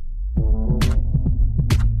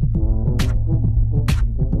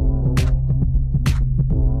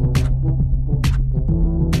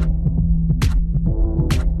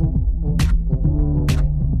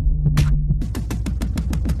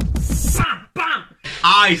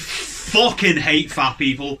 I fucking hate fat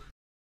people.